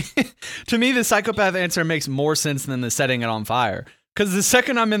 Well, to me, the psychopath answer makes more sense than the setting it on fire. Because the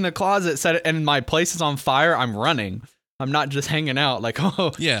second I'm in the closet and my place is on fire, I'm running. I'm not just hanging out like,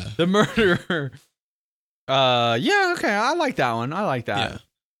 oh, Yeah. the murderer. Yeah, okay, I like that one. I like that. Yeah.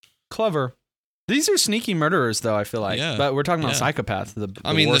 Clever. These are sneaky murderers, though, I feel like. Yeah, But we're talking about yeah. psychopaths. The The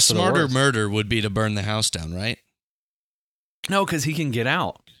worst of the smarter worst. murder would be to burn the house down, right? No, because he can get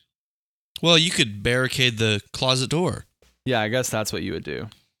out. Well, you could barricade the closet door. Yeah, I guess that's what you would do.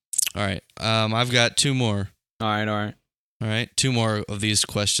 All right. I've got two more. All right. All right. Two more of these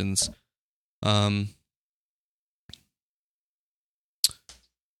questions.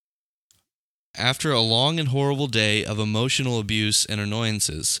 After a long and horrible day of emotional abuse and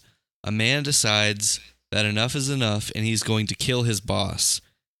annoyances, a man decides that enough is enough and he's going to kill his boss.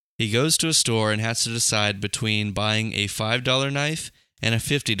 He goes to a store and has to decide between buying a $5 knife and a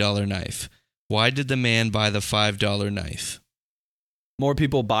 $50 knife. Why did the man buy the $5 knife? More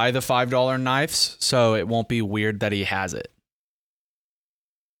people buy the $5 knives, so it won't be weird that he has it.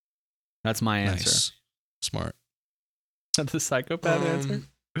 That's my answer. Nice. Smart. The psychopath answer?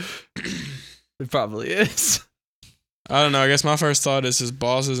 It probably is. I don't know. I guess my first thought is his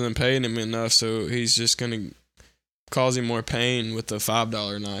boss isn't paying him enough, so he's just gonna cause him more pain with the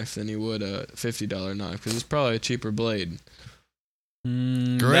 $5 knife than he would a $50 knife because it's probably a cheaper blade.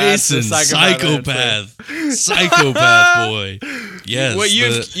 That's the Grayson, psychopath answer. psychopath boy. Yes. Well,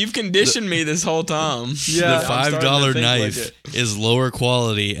 you've conditioned me this whole time. Yeah. The I'm starting to $5 think knife like it. is lower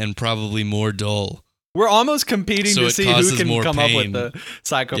quality and probably more dull. We're almost competing So to it see who causes can more come up pain. with the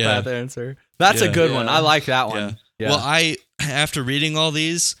psychopath Yeah. answer. That's a Yeah. good one. Yeah. I like that one. Yeah. Well, after reading all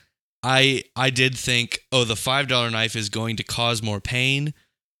these, I did think, oh, the $5 knife is going to cause more pain,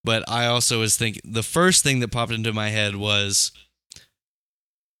 but I also was thinking the first thing that popped into my head was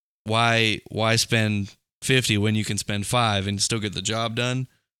why spend 50 when you can spend 5 and still get the job done?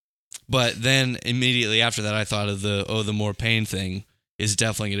 But then immediately after that, I thought of the more pain thing is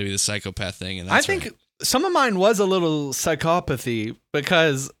definitely going to be the psychopath thing, and I that's think right. some of mine was a little psychopathy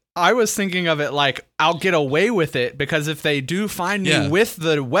because I was thinking of it like I'll get away with it because if they do find me Yeah. with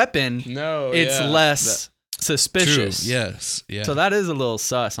the weapon, No, it's yeah. less suspicious. True. Yes. Yeah. So that is a little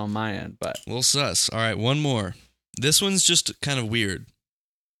sus on my end, but A little sus. All right, one more. This one's just kind of weird.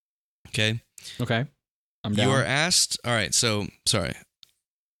 Okay. okay. I'm down. You are asked. All right. So sorry.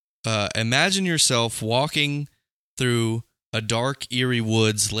 Imagine yourself walking through a dark, eerie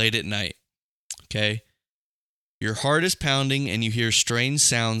woods late at night. Okay. Your heart is pounding and you hear strange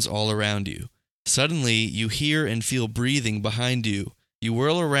sounds all around you. Suddenly, you hear and feel breathing behind you. You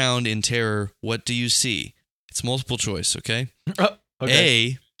whirl around in terror. What do you see? It's multiple choice. Okay.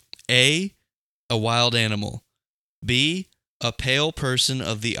 Okay. A wild animal. B, a pale person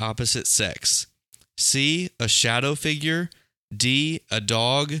of the opposite sex. C, a shadow figure. D, a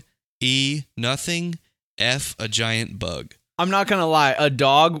dog. E, nothing. F, a giant bug. I'm not going to lie. A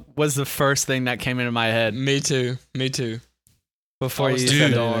dog was the first thing that came into my head Me too. before I you was said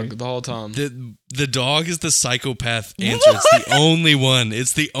thinking anything. dog the whole time. The dog is the psychopath answer. It's the only one.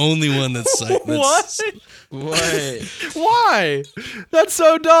 It's the only one that's What? What? Why? That's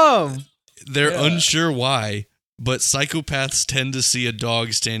so dumb. They're Yeah. unsure why, but psychopaths tend to see a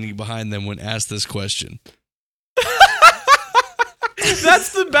dog standing behind them when asked this question.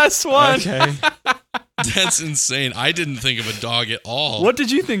 That's the best one. Okay. That's insane. I didn't think of a dog at all. What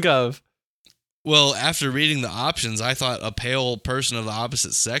did you think of? Well, after reading the options, I thought a pale person of the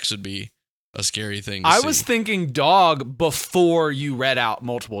opposite sex would be a scary thing to I see. was thinking dog before you read out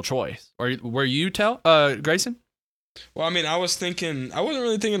multiple choice. Or were you Grayson? Well, I mean, I wasn't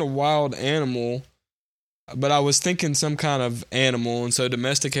really thinking a wild animal, but I was thinking some kind of animal, and so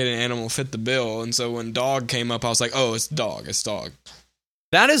domesticated animal fit the bill. And so when dog came up, I was like, oh, it's dog.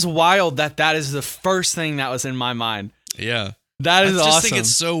 That is wild that is the first thing that was in my mind. Yeah. That is I just awesome. think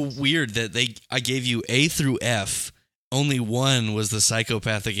it's so weird that I gave you A through F. Only one was the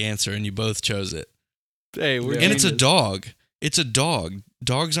psychopathic answer, and you both chose it. Hey, we're Yeah. And it's a genius. dog. It's a dog.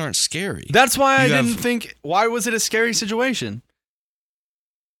 Dogs aren't scary. That's why I You have- didn't think. Why was it a scary situation?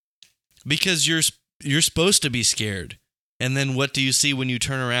 Because you're supposed to be scared. And then what do you see when you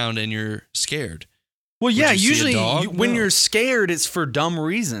turn around and you're scared? Well, yeah, you see a usually dog? when No. you're scared, it's for dumb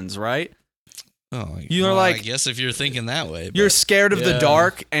reasons, right? Oh, You're well, like- I guess if you're thinking that way. You're but scared of the Yeah.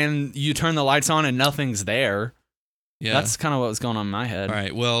 dark, and you turn the lights on, and nothing's there. yeah. That's kind of what was going on in my head. All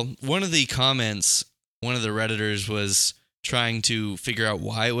right. Well, one of the comments, one of the Redditors was trying to figure out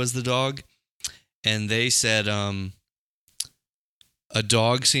why it was the dog. And they said, a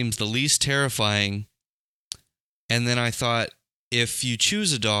dog seems the least terrifying. And then I thought, if you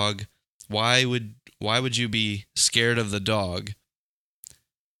choose a dog, why would you be scared of the dog?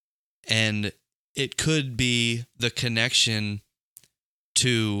 And it could be the connection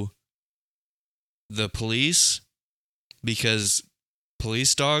to the police, because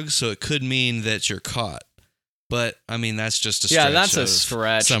police dogs, so it could mean that you're caught. But I mean, that's just a stretch. Yeah, that's a of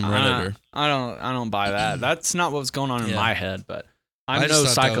stretch. Some Redditor. I don't buy that. That's not what's going on in Yeah. my head, but I'm I no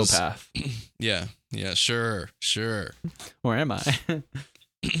just thought that was- psychopath. Yeah, sure. Where am I?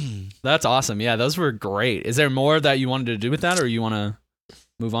 That's awesome. Yeah, those were great. Is there more that you wanted to do with that, or you want to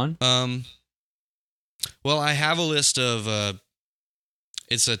move on? Well, I have a list of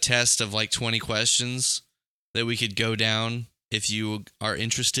it's a test of like 20 questions that we could go down if you are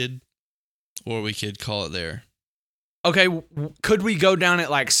interested, or we could call it there. Okay, could we go down it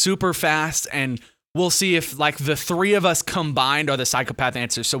like super fast, and we'll see if like the three of us combined are the psychopath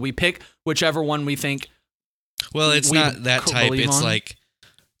answers. So we pick whichever one we think. Well, it's we not that type. believe It's on? like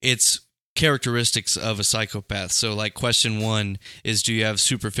it's characteristics of a psychopath. So like question 1 is, do you have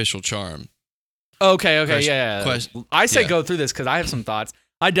superficial charm? Okay, Question- yeah. question- I say yeah. go through this because I have some thoughts.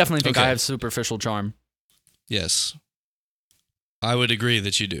 I definitely think Okay. I have superficial charm. Yes. I would agree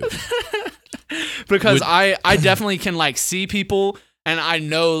that you do. Because Would- I definitely can like see people, and I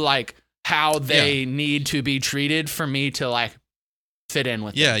know like how they need to be treated for me to like fit in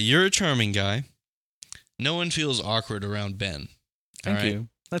with Yeah, them. you're a charming guy. No one feels awkward around Ben. Thank All right. you.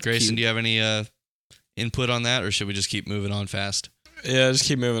 That's Grayson, cute. do you have any input on that, or should we just keep moving on fast? Yeah, just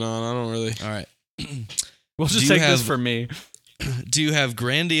keep moving on. I don't really. All right. We'll just do you take this have- for me. Do you have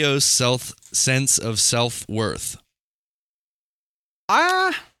grandiose sense of self-worth?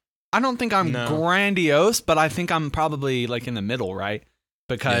 I don't think I'm No. grandiose, but I think I'm probably like in the middle, right?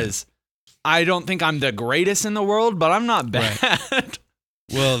 Because I don't think I'm the greatest in the world, but I'm not bad.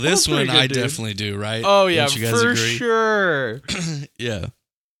 Well, this pretty one good, I dude. definitely do, right? Oh yeah, Don't you guys for agree? sure. Yeah.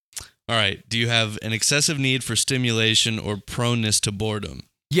 All right. Do you have an excessive need for stimulation or proneness to boredom?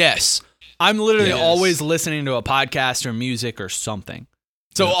 Yes. I'm literally Yes. always listening to a podcast or music or something.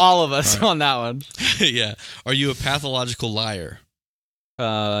 So all of us All right. on that one. Yeah. Are you a pathological liar?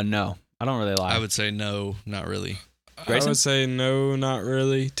 No. I don't really lie. I would say no, not really. I Grayson? would say no, not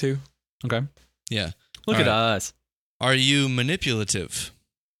really. Too. Okay. Yeah. Look All at right. us. Are you manipulative?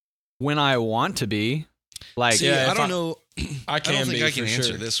 When I want to be. Like See, Yeah, I if don't I- know. I I can don't think be I can for answer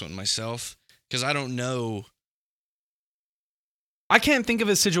sure. this one myself because I don't know. I can't think of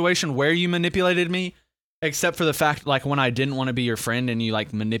a situation where you manipulated me, except for the fact like when I didn't want to be your friend and you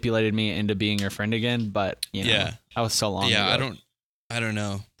like manipulated me into being your friend again. But you know, Yeah. that was so long Yeah, ago. I don't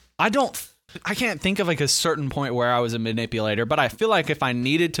know. I can't think of like a certain point where I was a manipulator, but I feel like if I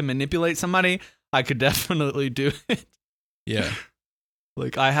needed to manipulate somebody, I could definitely do it. Yeah.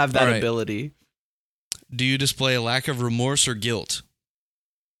 Like I have that All right. ability. Do you display a lack of remorse or guilt?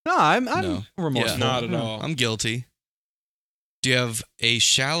 No, I'm No. remorseful. Yeah. Not at all. I'm guilty. Do you have a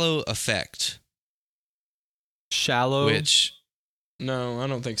shallow affect? Shallow. Which No, I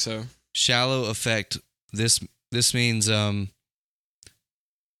don't think so. shallow affect? This means I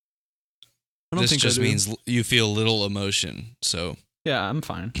don't this think just I do. means you feel little emotion. So, Yeah, I'm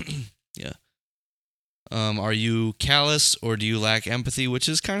fine. are you callous or do you lack empathy? Which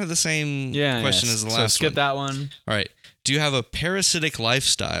is kind of the same Yeah. question yeah. as the So last skip one. that one. All right. Do you have a parasitic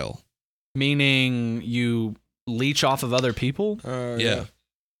lifestyle? Meaning you leech off of other people? Yeah.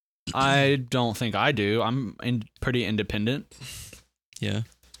 I don't think I do. I'm pretty independent. Yeah.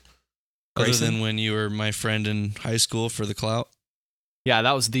 Other Grayson? than when you were my friend in high school for the clout. Yeah,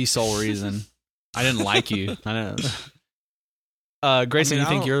 that was the sole reason. I didn't like you. I don't. Grayson, I mean, you I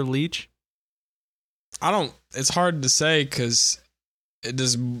think don't- you're a leech? I don't. It's hard to say because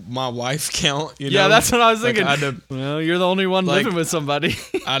does my wife count? You Yeah, know? that's what I was Like, thinking. Well, you're the only one like- living with somebody.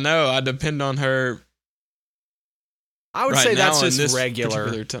 I know. I depend on her. I would right say now that's in just this regular.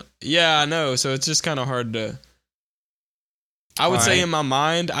 particular time. Yeah, I know. So it's just kind of hard to. I would All say right. in my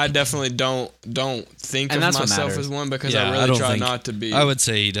mind, I definitely don't think And of that's what myself matters. as one because Yeah, I I really don't try think- not to be. I would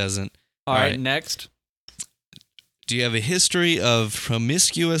say he doesn't. All right, right. next. Do you have a history of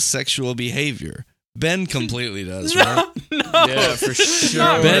promiscuous sexual behavior? Ben completely does, right? No. Yeah, for sure.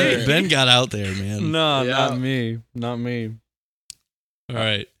 Not Ben, me. Ben got out there, man. No, Yeah. not me. Not me. All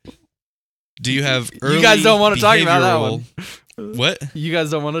right. Do you have early You guys don't want to talk about that behavioral- one. What? You guys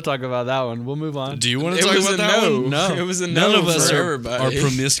don't want to talk about that one. We'll move on. Do you want to It talk was about a that no. one? No. It was a None no of us for are everybody.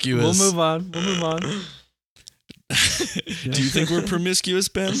 promiscuous. We'll move on. We'll move on. Do you think we're promiscuous,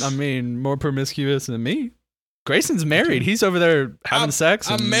 Ben? I mean, more promiscuous than me. Grayson's married. He's over there having sex.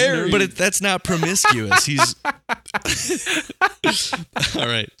 I'm and- married. But that's not promiscuous. He's all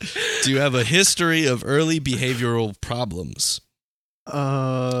right. Do you have a history of early behavioral problems?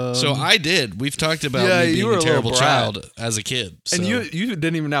 So I did. We've talked about Yeah, me you being were a a terrible little brat. child as a kid. So. and you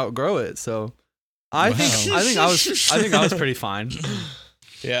didn't even outgrow it. So I Wow. think I was pretty fine.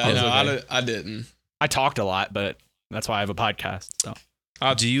 Yeah, I was no, okay. I didn't. I talked a lot, but that's why I have a podcast. So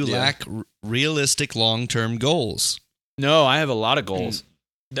Do you Yeah. lack realistic long-term goals? no, I have a lot of goals.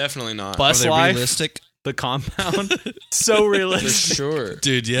 Definitely not. Bus Are they life, realistic? the compound, so For realistic. sure.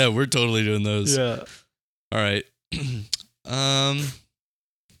 Dude, yeah, we're totally doing those. Yeah. All right.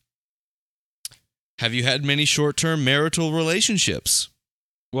 Have you had many short-term marital relationships?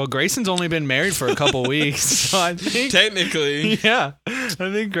 Well, Grayson's only been married for a couple weeks, so I think Technically, yeah, I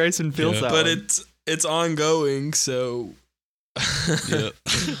think Grayson feels Yeah. that. but one. it's ongoing. So Yep.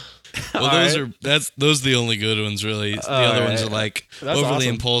 Well, All those right. are those are the only good ones, really. The All other ones right. are like That's overly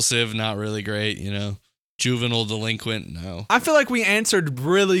awesome. impulsive, not really great. Juvenile delinquent. No. I feel like we answered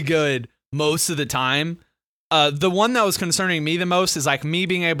really good most of the time. The one that was concerning me the most is like me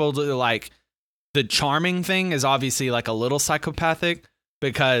being able to like the charming thing is obviously like a little psychopathic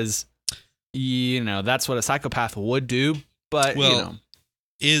because that's what a psychopath would do. But Well,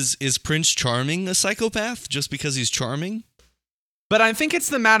 Is Prince Charming a psychopath just because he's charming? but I think it's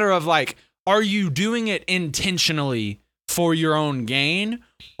the matter of like, are you doing it intentionally for your own gain,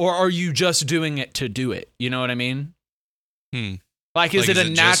 or are you just doing it to do it? You know what I mean? Like, is Like, it a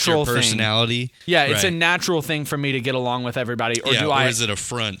just natural your thing? personality? Yeah, it's a Right. natural thing for me to get along with everybody, or yeah, do or I? is it a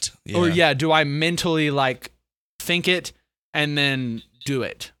front? Or do I mentally like think it and then do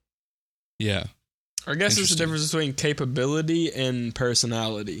it? Yeah. I guess there's a Interesting. difference between capability and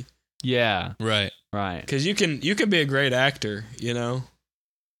personality. Yeah, Right. right. Because you can be a great actor. I've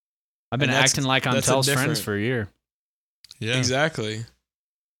been And that's- acting like I'm that's a Tell's different- friends for a year. Yeah. Exactly.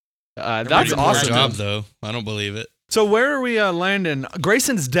 That's Pretty poor awesome. job, though. I don't believe it. So where are we landing?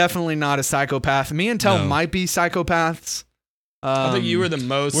 Grayson's definitely not a psychopath. Me and Tell No. might be psychopaths. I think you were the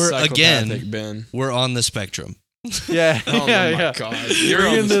most we're- psychopathic, again- Ben. We're on the Yeah, Oh yeah, my yeah. God, you're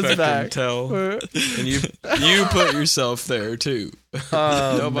Bring on the this spectrum, back. Tell, Uh, and you put yourself there too.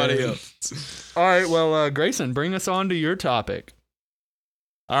 Oh, Nobody man. else. All right, well, Grayson, bring us on to your topic.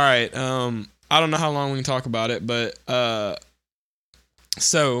 All right. I don't know how long we can talk about it, but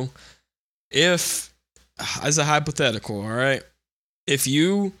so if as a hypothetical, all right, if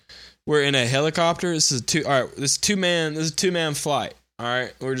you were in a helicopter, this is a two man flight. All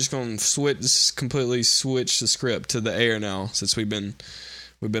right, we're just going to completely switch the script to the air now since we've been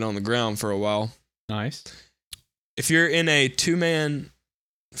on the ground for a while. Nice. If you're in a 2-man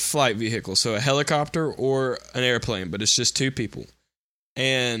flight vehicle, so a helicopter or an airplane, but it's just two people,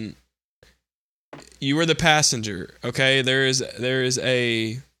 and you were the passenger, okay? There is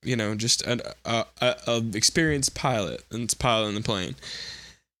a just an experienced pilot that's piloting the plane,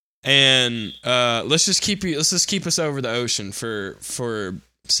 and let's just keep us over the ocean for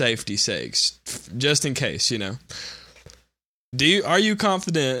safety's sakes, just in case, Are you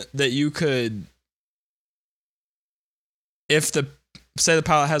confident that you could, if say the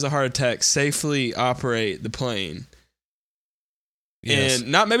pilot has a heart attack, safely operate the plane? Yes.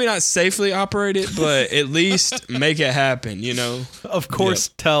 And maybe not safely operate it, but at least make it happen, Of course,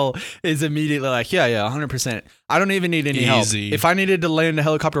 Tell is immediately like, yeah, 100%. I don't even need any help. Easy. If I needed to land a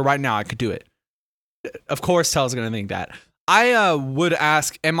helicopter right now, I could do it. Of course, Tell's going to think that. I would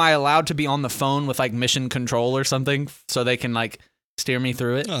ask, am I allowed to be on the phone with like mission control or something so they can like steer me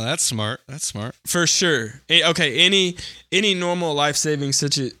through it? Oh, that's smart. For sure. Okay, any normal life-saving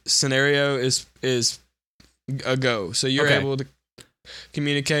scenario is a go. So you're Okay. able to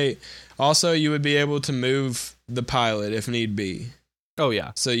communicate. Also, you would be able to move the pilot if need be. Oh,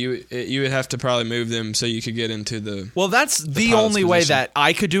 yeah. So you would have to probably move them so you could get into the. Well, that's the pilot's only way position. that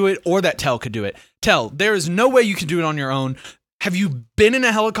I could do it or that Tell could do it. Tell, there is no way you could do it on your own. Have you been in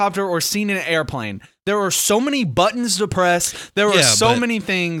a helicopter or seen an airplane? There are so many buttons to press. There are Yeah, so but- many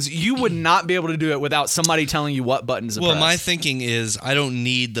things. You would not be able to do it without somebody telling you what buttons to Well, press. my thinking is I don't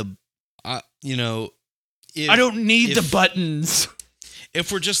need I don't need the if- buttons.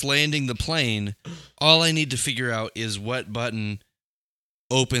 if we're just landing the plane, all I need to figure out is what button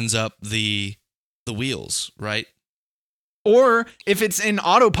opens up the wheels, right? Or if it's in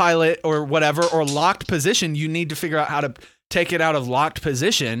autopilot or whatever, or locked position, you need to figure out how to take it out of locked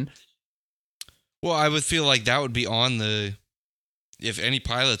position. Well, I would feel like that would be on the. If any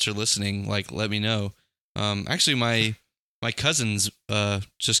pilots are listening, like, let me know. Actually, my cousins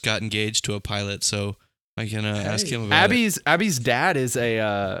just got engaged to a pilot, so I can ask him about it. Abby's dad is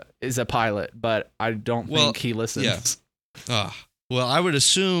a pilot, but I don't think he listens. Yeah. Well, I would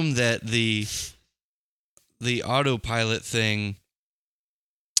assume that the autopilot thing,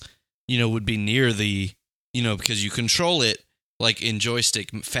 would be near the, because you control it like in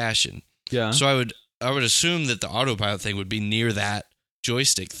joystick fashion. Yeah. So I would assume that the autopilot thing would be near that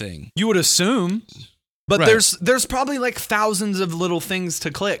joystick thing. You would assume, but Right. there's probably like thousands of little things to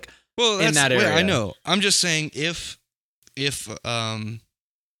click. Well, in that area. I know. I'm just saying if if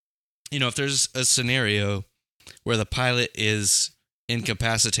there's a scenario where the pilot is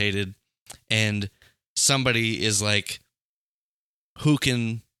incapacitated and somebody is like, who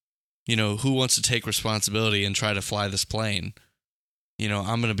wants to take responsibility and try to fly this plane?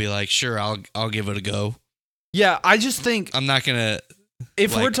 I'm going to be like, sure, I'll give it a go. Yeah, I just think I'm not going to.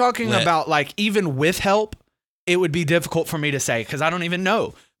 if we're talking about like even with help, it would be difficult for me to say because I don't even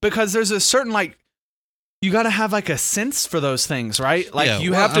know. Because there's a certain you got to have like a sense for those things, right? Like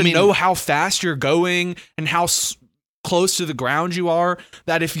you have to know how fast you're going and how close to the ground you are.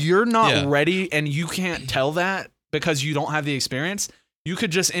 That if you're not ready and you can't tell that because you don't have the experience, you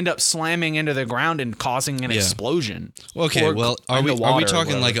could just end up slamming into the ground and causing an explosion. Okay, are we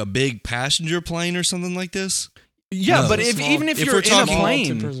talking like a a big passenger plane or something like this? Yeah, No. but even if you're in a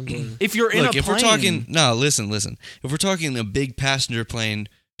plane, if you're in a plane, if we're talking, listen. If we're talking a big passenger plane,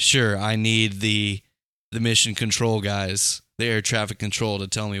 sure, I need the mission control guys, the air traffic control to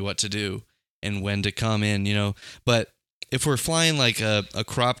tell me what to do and when to come in, But if we're flying like a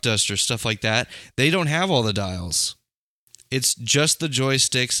crop duster, stuff like that, they don't have all the dials. It's just the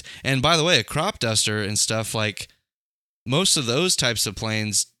joysticks. And by the way, a crop duster and stuff, like most of those types of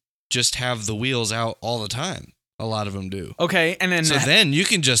planes just have the wheels out all the time. A lot of them do. Okay, and then So then you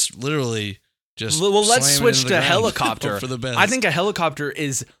can just literally just let's slam it switch into the to ground. helicopter. For the best. I think a helicopter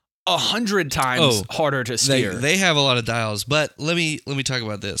is 100 times harder to steer. They have a lot of dials, but let me talk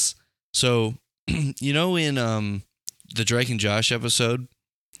about this. So, in the Drake and Josh episode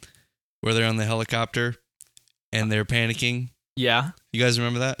where they're on the helicopter and they're panicking. Yeah. You guys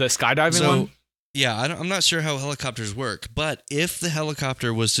remember that? The skydiving one? Yeah, I'm not sure how helicopters work, but if the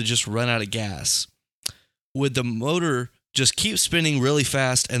helicopter was to just run out of gas, would the motor just keep spinning really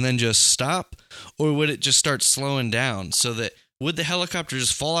fast and then just stop? Or would it just start slowing down so that would the helicopter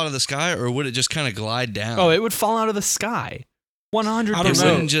just fall out of the sky or would it just kind of glide down? Oh, it would fall out of the sky. 100%. I don't know.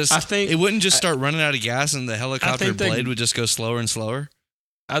 It wouldn't just start running out of gas and the helicopter blade would just go slower and slower?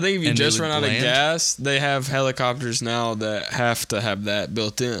 I think if you just run out of gas, they have helicopters now that have to have that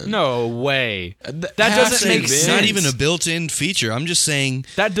built in. No way. That doesn't make sense. It's not even a built-in feature. I'm just saying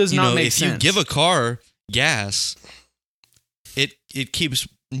that does not make if sense. If you give a car gas, it keeps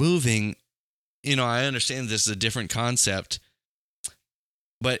moving. I understand this is a different concept,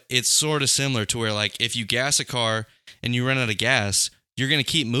 but it's sort of similar to where, like, if you gas a car and you run out of gas, you're going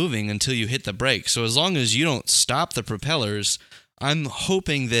to keep moving until you hit the brake. So as long as you don't stop the propellers, I'm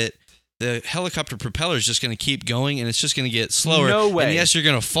hoping that the helicopter propeller is just going to keep going and it's just going to get slower. No way. And yes, you're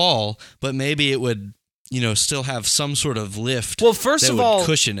going to fall, but maybe it would, still have some sort of lift. Well, first that of would all,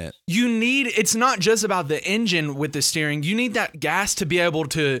 cushion it. It's not just about the engine with the steering. You need that gas to be able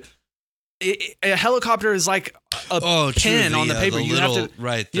to. A helicopter is like a pen on the paper. You have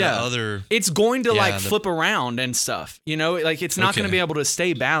to other. It's going to flip around and stuff. It's not going to be able to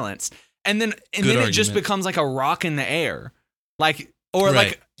stay balanced. And then it just becomes like a rock in the air,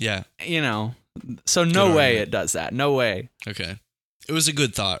 So no way it does that. No way. Okay, it was a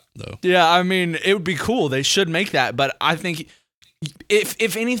good thought though. Yeah, I mean, it would be cool. They should make that, but I think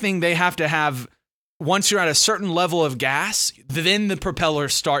if anything, they have to have. Once you're at a certain level of gas, then the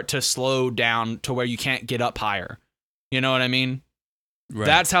propellers start to slow down to where you can't get up higher. You know what I mean? Right.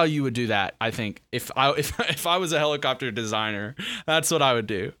 That's how you would do that, I think. If I was a helicopter designer, that's what I would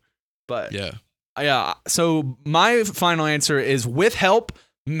do. But yeah. So my final answer is with help,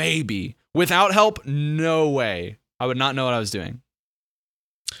 maybe. Without help, no way. I would not know what I was doing.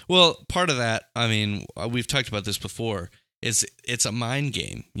 Well, part of that, I mean, we've talked about this before. It's a mind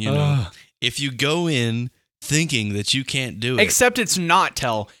game, If you go in thinking that you can't do it. Except it's not,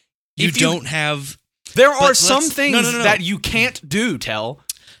 Tell. You don't have... There are some things that you can't do, Tell.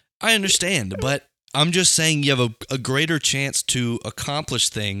 I understand, but I'm just saying you have a greater chance to accomplish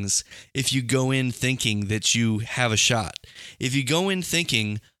things if you go in thinking that you have a shot. If you go in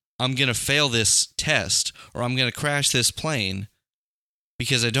thinking, I'm going to fail this test or I'm going to crash this plane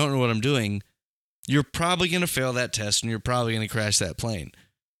because I don't know what I'm doing, you're probably going to fail that test and you're probably going to crash that plane.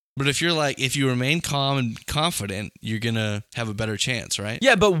 But if you remain calm and confident, you're going to have a better chance, right?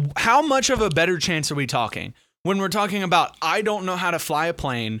 Yeah, but how much of a better chance are we talking? When we're talking about, I don't know how to fly a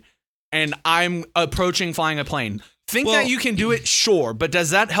plane and I'm approaching flying a plane. Think that you can do it? Sure. But does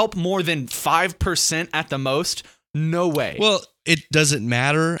that help more than 5% at the most? No way. Well, it doesn't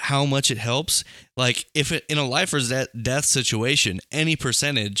matter how much it helps. Like, if it in a life or death situation, any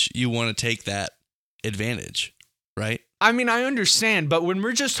percentage, you want to take that advantage, right? I mean, I understand, but when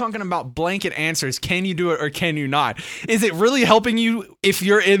we're just talking about blanket answers, can you do it or can you not? Is it really helping you if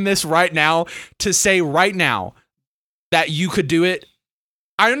you're in this right now to say right now that you could do it?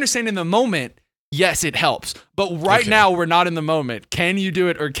 I understand in the moment, yes, it helps. But right now, we're not in the moment. Can you do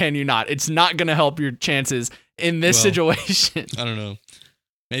it or can you not? It's not going to help your chances in this situation. I don't know.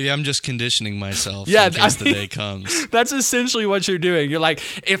 Maybe I'm just conditioning myself in case the day comes. That's essentially what you're doing. You're like,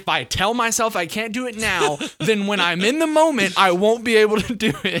 if I tell myself I can't do it now, then when I'm in the moment, I won't be able to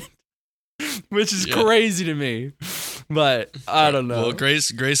do it. Which is crazy to me. But I don't know. Well,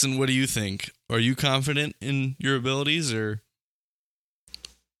 Grayson, what do you think? Are you confident in your abilities or?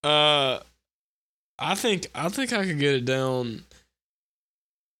 I think I could get it down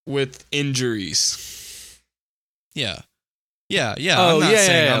with injuries. Yeah. Oh, I'm not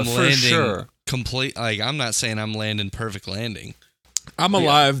saying I'm landing sure. complete. Like, I'm not saying I'm landing perfect landing. I'm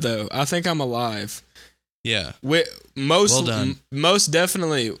alive though. I think I'm alive. Yeah. Most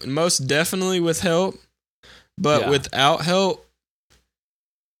definitely with help, but without help,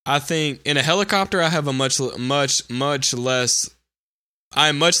 I think in a helicopter I have a much less.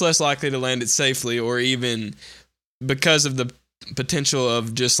 I'm much less likely to land it safely, or even because of the potential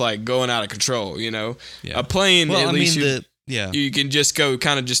of just like going out of control. You know, a plane. Well, at least you can just go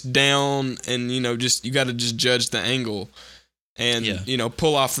kind of just down, and you got to just judge the angle, and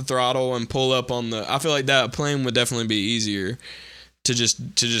pull off the throttle and pull up on the. I feel like that plane would definitely be easier to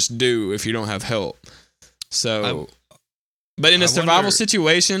just do if you don't have help. So. But in a survival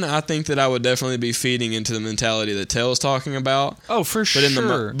situation, I think that I would definitely be feeding into the mentality that Tell's talking about. Oh, for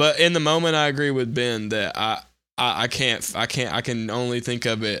sure. But in the moment, I agree with Ben that I can only think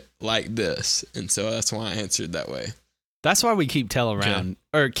of it like this, and so that's why I answered that way. That's why we keep Tell around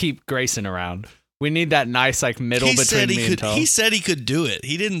or keep Grayson around. We need that nice middle between me and Tell. He said he could do it.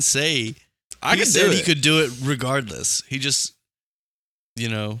 He didn't say he could do it regardless. He just,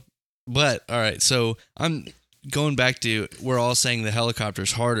 But all right, so I'm. Going back to, we're all saying the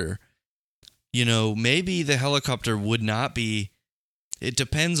helicopter's harder. Maybe the helicopter would not be. It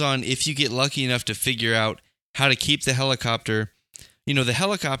depends on if you get lucky enough to figure out how to keep the helicopter. The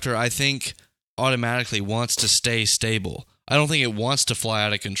helicopter, I think, automatically wants to stay stable. I don't think it wants to fly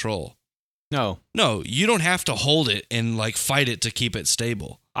out of control. No, you don't have to hold it and fight it to keep it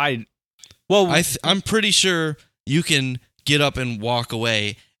stable. I'm pretty sure you can get up and walk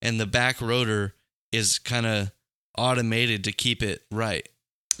away, and the back rotor is kind of automated to keep it right.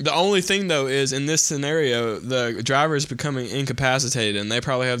 The only thing, though, is in this scenario, the driver is becoming incapacitated, and they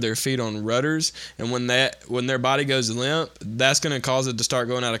probably have their feet on rudders, and when their body goes limp, that's going to cause it to start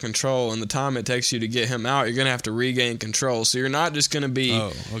going out of control, and the time it takes you to get him out, you're going to have to regain control. So you're not just going to be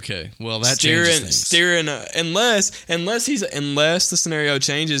Well, that steering unless the scenario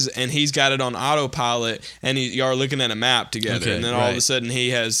changes and he's got it on autopilot, and you are looking at a map together, and then all of a sudden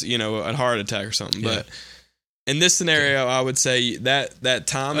he has a heart attack or something, but. In this scenario, I would say that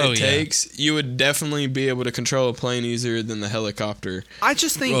time it takes, you would definitely be able to control a plane easier than the helicopter. I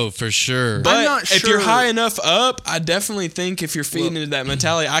just think... Oh, for sure. But I'm not sure. If you're high enough up, I definitely think if you're feeding into that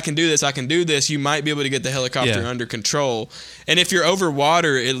mentality, I can do this, you might be able to get the helicopter under control. And if you're over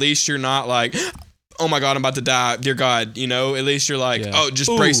water, at least you're not like... Oh my God, I'm about to die. Dear God, at least you're like,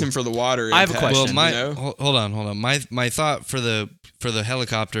 just brace him for the water. I have a question. Hold on. My thought for the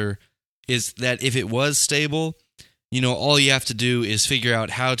helicopter is that if it was stable, all you have to do is figure out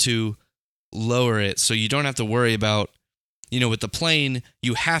how to lower it so you don't have to worry about, with the plane,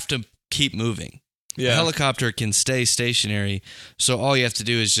 you have to keep moving. Yeah. The helicopter can stay stationary, so all you have to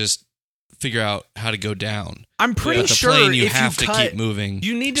do is just figure out how to go down. I'm pretty sure the plane, you have to keep moving.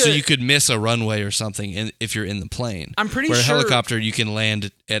 You need to, so you could miss a runway or something if you're in the plane. I'm pretty sure. Where a helicopter, you can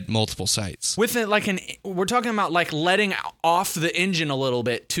land at multiple sites. With it, we're talking about letting off the engine a little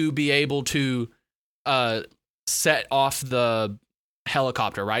bit to be able to set off the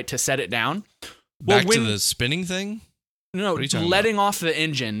helicopter, right? To set it down. Back to the spinning thing? No, letting off the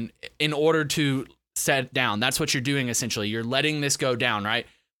engine in order to set it down. That's what you're doing essentially. You're letting this go down, right?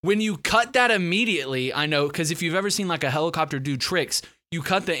 When you cut that immediately, I know, because if you've ever seen a helicopter do tricks, you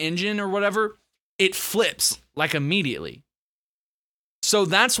cut the engine or whatever, it flips like immediately. So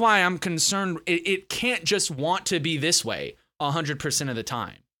that's why I'm concerned. It can't just want to be this way 100% of the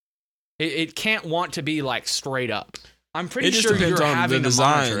time. It can't want to be like straight up. I'm pretty sure you're having to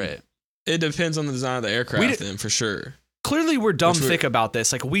monitor it. It depends on the design of the aircraft, then, for sure. Clearly, we're dumb thick about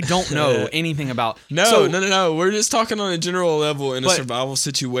this. Like, we don't know anything about... No. We're just talking on a general level in a survival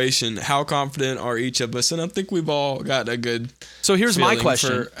situation. How confident are each of us? And I think we've all got a good... So here's my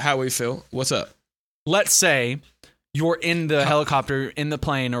question. For how we feel. What's up? Let's say you're in the helicopter, in the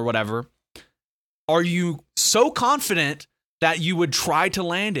plane or whatever. Are you so confident that you would try to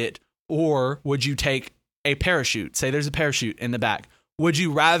land it, or would you take a parachute? Say there's a parachute in the back. Would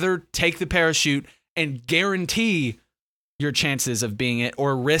you rather take the parachute and guarantee your chances of being it,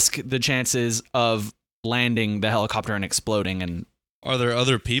 or risk the chances of landing the helicopter and exploding? And are there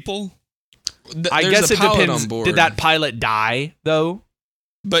other people? I guess it depends. Did that pilot die though?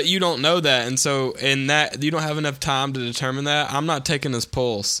 But you don't know that, and so in that you don't have enough time to determine that. I'm not taking his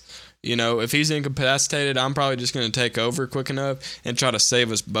pulse. You know, if he's incapacitated, I'm probably just going to take over quick enough and try to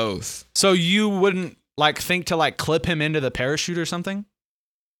save us both. So you wouldn't think to clip him into the parachute or something?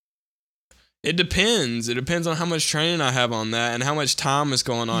 It depends. It depends on how much training I have on that and how much time is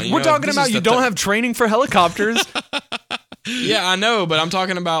going on. We're talking about you don't have training for helicopters. Yeah, I know, but I'm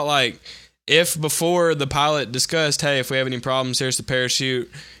talking about if before the pilot discussed, hey, if we have any problems, here's the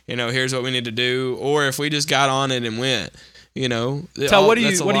parachute, here's what we need to do, or if we just got on it and went, So what do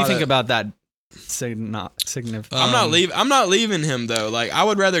you think about that? Significant. I'm not leaving him though. I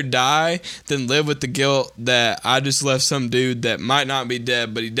would rather die than live with the guilt that I just left some dude that might not be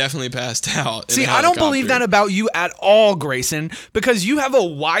dead, but he definitely passed out. See, I don't believe that about you at all, Grayson, because you have a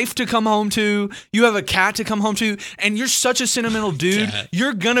wife to come home to, you have a cat to come home to, and you're such a sentimental dude.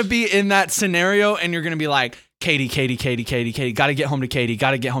 You're gonna be in that scenario, and you're gonna be like, Katie, gotta get home to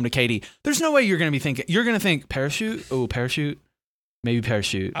Katie. There's no way you're gonna be thinking. You're gonna think parachute. Oh, parachute. Maybe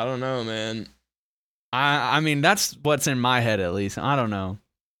parachute. I don't know, man. I mean, that's what's in my head, at least. I don't know.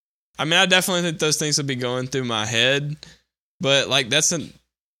 I mean, I definitely think those things would be going through my head, but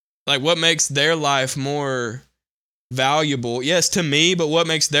what makes their life more valuable? Yes, to me, but what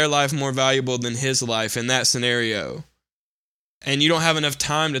makes their life more valuable than his life in that scenario? And you don't have enough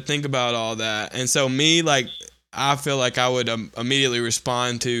time to think about all that. And so I feel like I would immediately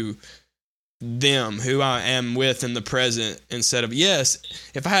respond to them, who I am with in the present, instead of, yes,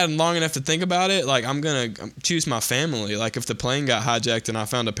 if I had long enough to think about it, I'm going to choose my family. If the plane got hijacked and I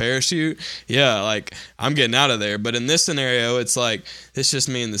found a parachute, yeah, I'm getting out of there. But in this scenario, it's it's just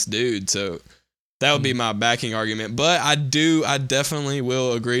me and this dude. So that would be my backing argument. But I definitely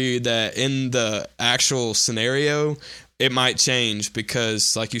will agree that in the actual scenario, it might change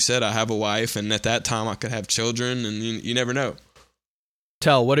because, like you said, I have a wife, and at that time I could have children, and you never know.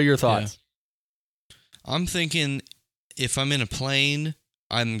 Tell, what are your thoughts? Yeah. I'm thinking if I'm in a plane,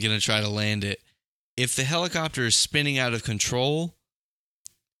 I'm going to try to land it. If the helicopter is spinning out of control,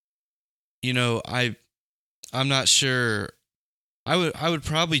 I'm not sure. I would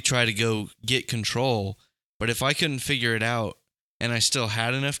probably try to go get control, but if I couldn't figure it out and I still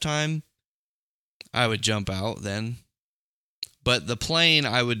had enough time, I would jump out then. But the plane,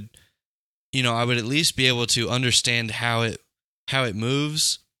 I would at least be able to understand how it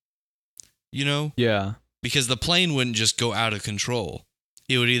moves. Yeah. Because the plane wouldn't just go out of control.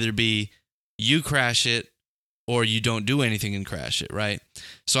 It would either be you crash it or you don't do anything and crash it, right?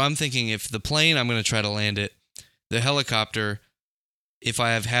 So I'm thinking if the plane, I'm going to try to land it. The helicopter, if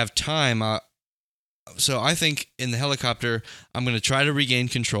I have time, so I think in the helicopter, I'm going to try to regain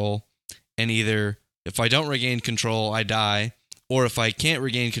control. And either if I don't regain control, I die. Or if I can't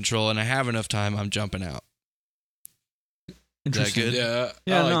regain control and I have enough time, I'm jumping out. Interesting. Is that good?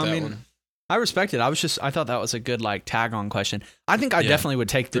 Yeah, I like that one. I respect it. I thought that was a good tag on question. I think I definitely would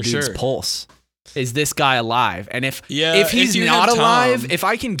take the dude's pulse. Is this guy alive? And if he's not alive, if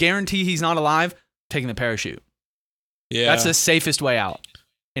I can guarantee he's not alive, taking the parachute. Yeah. That's the safest way out.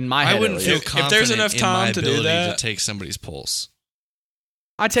 In my head. I wouldn't feel confident if there's enough time to do that, to take somebody's pulse.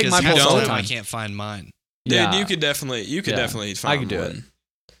 I take my pulse all the time. I can't find mine. Dude, yeah. you could definitely find I could do one. it.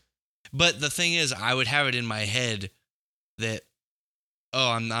 But the thing is, I would have it in my head that,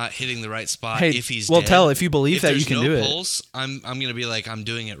 I'm not hitting the right spot. Hey, if he's dead. Tell if you believe that you can do it. Pulse, I'm going to be like, I'm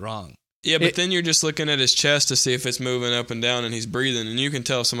doing it wrong. Yeah, but then you're just looking at his chest to see if it's moving up and down and he's breathing, and you can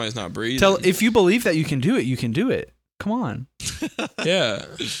tell if somebody's not breathing. If you believe that you can do it, you can do it. Come on. Yeah.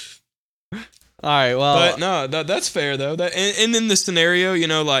 All right, well. But no, that's fair, though. And in the scenario,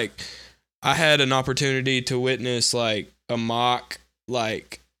 I had an opportunity to witness, a mock,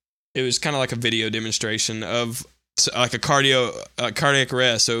 it was kind of like a video demonstration of like a cardiac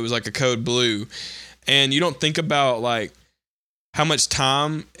arrest. So it was like a code blue. And you don't think about like how much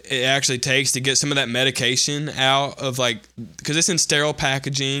time it actually takes to get some of that medication out of like, because it's in sterile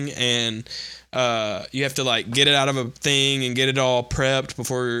packaging and you have to like get it out of a thing and get it all prepped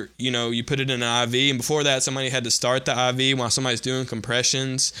before, you put it in an IV. And before that, somebody had to start the IV while somebody's doing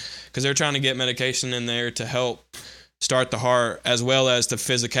compressions because they're trying to get medication in there to help start the heart, as well as the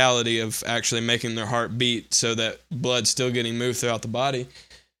physicality of actually making their heart beat so that blood's still getting moved throughout the body.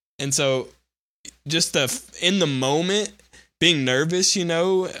 And so just in the moment, being nervous,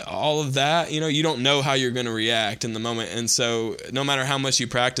 all of that, you don't know how you're going to react in the moment. And so no matter how much you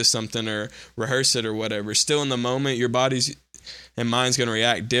practice something or rehearse it or whatever, still in the moment, your body's and mind's going to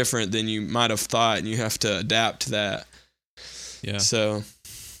react different than you might have thought. And you have to adapt to that. Yeah. So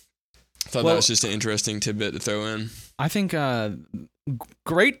I thought that was just an interesting tidbit to throw in. I think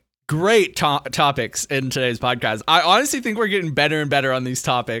great topics in today's podcast. I honestly think we're getting better and better on these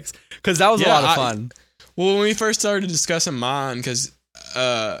topics because that was a lot of fun. Well, when we first started discussing mine, because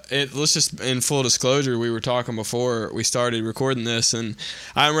let's just, in full disclosure, we were talking before we started recording this, and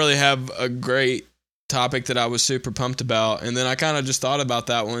I didn't really have a great topic that I was super pumped about. And then I kind of just thought about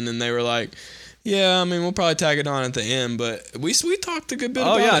that one, and they were like, yeah, I mean, we'll probably tag it on at the end, but we talked a good bit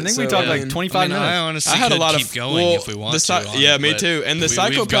about it. Oh, yeah, I think we talked like 25 minutes. I honestly had a lot keep going if we want to. Yeah, me too. And the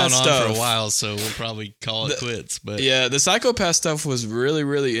psychopath stuff. We've gone on for a while, so we'll probably call it quits. But yeah, the psychopath stuff was really,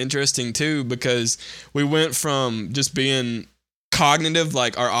 really interesting too, because we went from just being cognitive,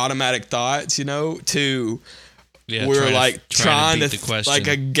 like our automatic thoughts, to... Yeah, we're trying to like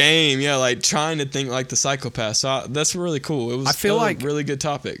a game, like trying to think like the psychopath. So that's really cool. It was. I feel like really good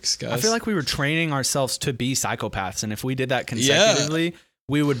topics, guys. I feel like we were training ourselves to be psychopaths, and if we did that consecutively,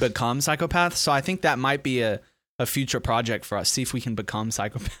 we would become psychopaths. So I think that might be a future project for us. See if we can become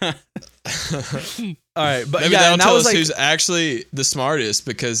psychopaths. All right, but maybe that'll tell us who's actually the smartest,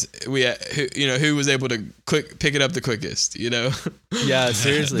 because who was able to pick it up the quickest. Yeah,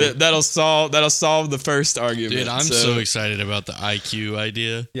 seriously. that'll solve the first argument. Dude, I'm so excited about the IQ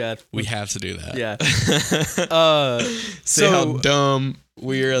idea. Yeah, we have to do that. Yeah. See how dumb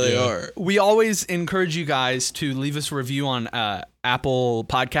we really are. We always encourage you guys to leave us a review on Apple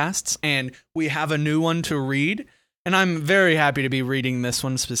Podcasts, and we have a new one to read, and I'm very happy to be reading this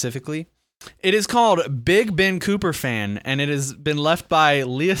one specifically. It is called Big Ben Cooper Fan, and it has been left by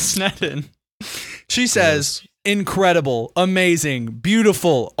Leah Snedden. She says, incredible, amazing,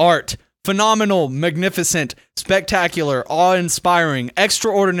 beautiful art, phenomenal, magnificent, spectacular, awe-inspiring,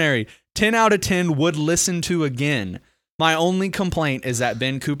 extraordinary, 10 out of 10 would listen to again. My only complaint is that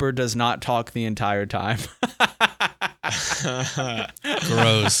Ben Cooper does not talk the entire time.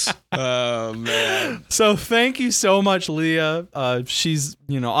 Gross. Oh, man. So thank you so much, Leah. She's,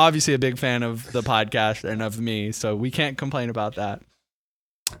 obviously a big fan of the podcast and of me, so we can't complain about that.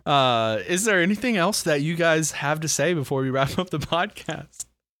 Is there anything else that you guys have to say before we wrap up the podcast?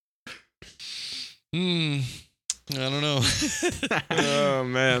 I don't know. Oh,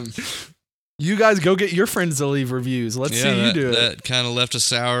 man. You guys go get your friends to leave reviews. Let's see you do it. That kind of left a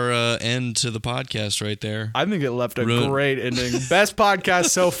sour end to the podcast right there. I think it left a great ending. Best podcast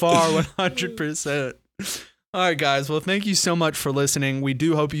so far, 100%. All right, guys. Well, thank you so much for listening. We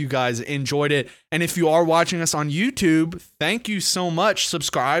do hope you guys enjoyed it. And if you are watching us on YouTube, thank you so much.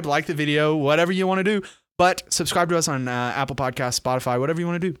 Subscribe, like the video, whatever you want to do. But subscribe to us on Apple Podcasts, Spotify, whatever you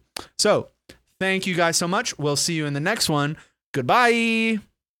want to do. So thank you guys so much. We'll see you in the next one. Goodbye.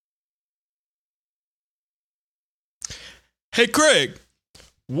 Hey, Craig.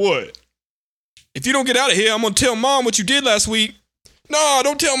 What? If you don't get out of here, I'm going to tell Mom what you did last week. No,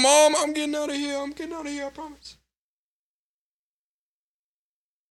 don't tell Mom. I'm getting out of here. I promise.